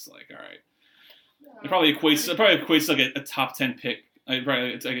Adams. It's like, all right, it probably equates to like a top 10 pick.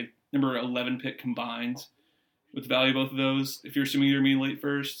 It's like a number 11 pick combined with the value of both of those. If you're assuming you're mean late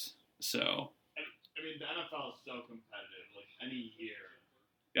first, so I mean the NFL is so competitive. Like any year,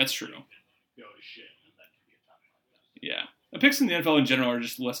 that's true. You can go to shit, and that could be a top 5 guy. Yeah, the picks in the NFL in general are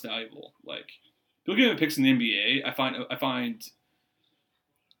just less valuable. Like people getting the picks in the NBA, I find.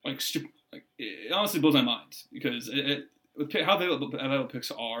 Like it honestly blows my mind because how valuable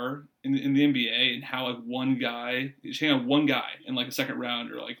picks are in the NBA and how like one guy in like a second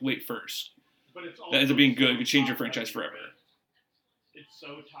round or like late first But it's also that ends up being good so could change your top franchise heavy, forever. right? It's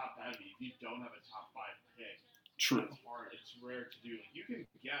so top heavy. If you don't have a top 5 pick, True. it's hard. It's rare to do. Like, you can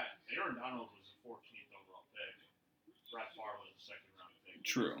get Aaron Donald was a 14th overall pick. Brett Favre was a second round pick.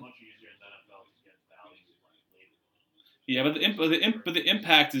 True. It's much easier in the NFL to get value like later. Yeah, but the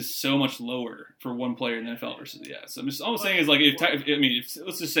impact is so much lower for one player in the NFL versus So I'm just all I'm saying is like if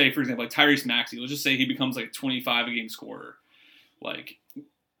let's just say for example like Tyrese Maxey, let's just say he becomes like 25 a game scorer, like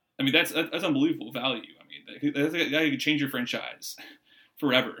I mean that's unbelievable value. I mean that's a guy who could change your franchise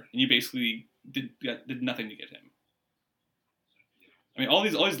forever, and you basically did nothing to get him. I mean all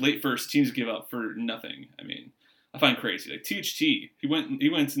these late first teams give up for nothing. I mean I find crazy like THT he went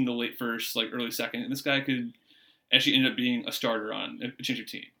in the late first like early second, and this guy could actually ended up being a starter on a championship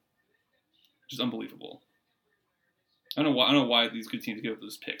team, which is unbelievable. I don't know why these good teams give up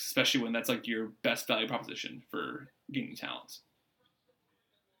those picks, especially when that's like your best value proposition for gaining talent.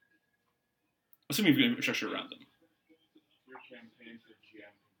 Assuming you've got infrastructure around them. Your campaign for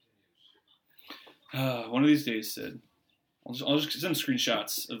GM continues. One of these days, Sid, I'll just send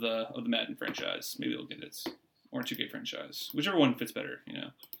screenshots of the Madden franchise. Maybe they'll get it, or 2K franchise, whichever one fits better, you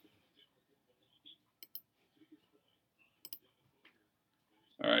know.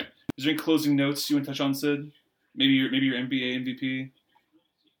 All right. Is there any closing notes you want to touch on, Sid? Maybe your NBA MVP.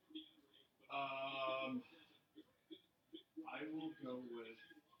 I will go with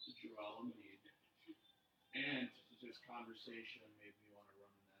Joel Embiid. And this conversation made me want to run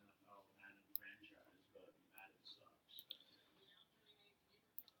an NFL Madden franchise, but Madden sucks.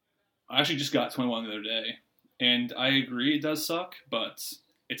 I actually just got 21 the other day, and I agree it does suck, but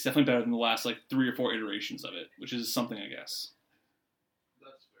it's definitely better than the last like 3 or 4 iterations of it, which is something, I guess.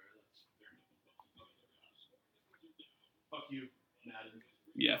 That's fair. Fuck you, Madden.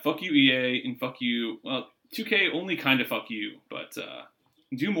 Yeah, fuck you, EA, and fuck you. Well, 2K only kind of fuck you, but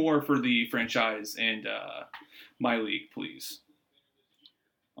do more for the franchise and my league, please.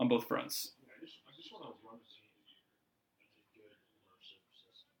 On both fronts. Yeah, I just want to run a team that's a good immersive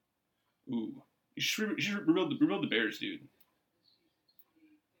system. Ooh, you should rebuild the Bears, dude.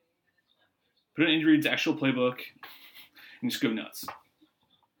 Put an injury into actual playbook and just go nuts.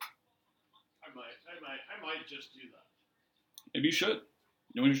 I might just do that. Maybe you should.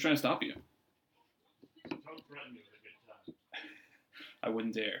 No one's trying to stop you. Don't threaten me with a good time. I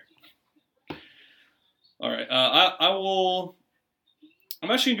wouldn't dare. All right. I will.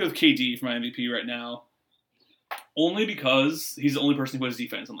 I'm actually gonna go with KD for my MVP right now, only because he's the only person who has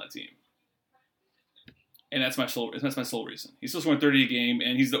defense on that team, and that's my sole reason. He's still scoring 30 a game,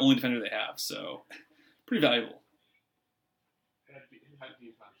 and he's the only defender they have, so pretty valuable. That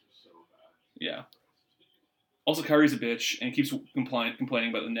defense is so bad. Yeah. Also, Kyrie's a bitch and keeps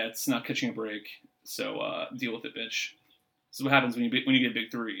complaining about the Nets not catching a break. So deal with it, bitch. This is what happens when you get a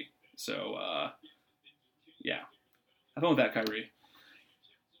big 3. So yeah, have fun with that, Kyrie.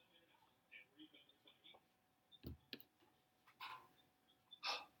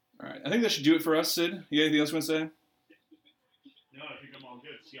 All right, I think that should do it for us, Sid. You got anything else you want to say? No, I think I'm all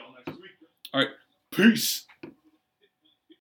good. See y'all next week. All right, peace.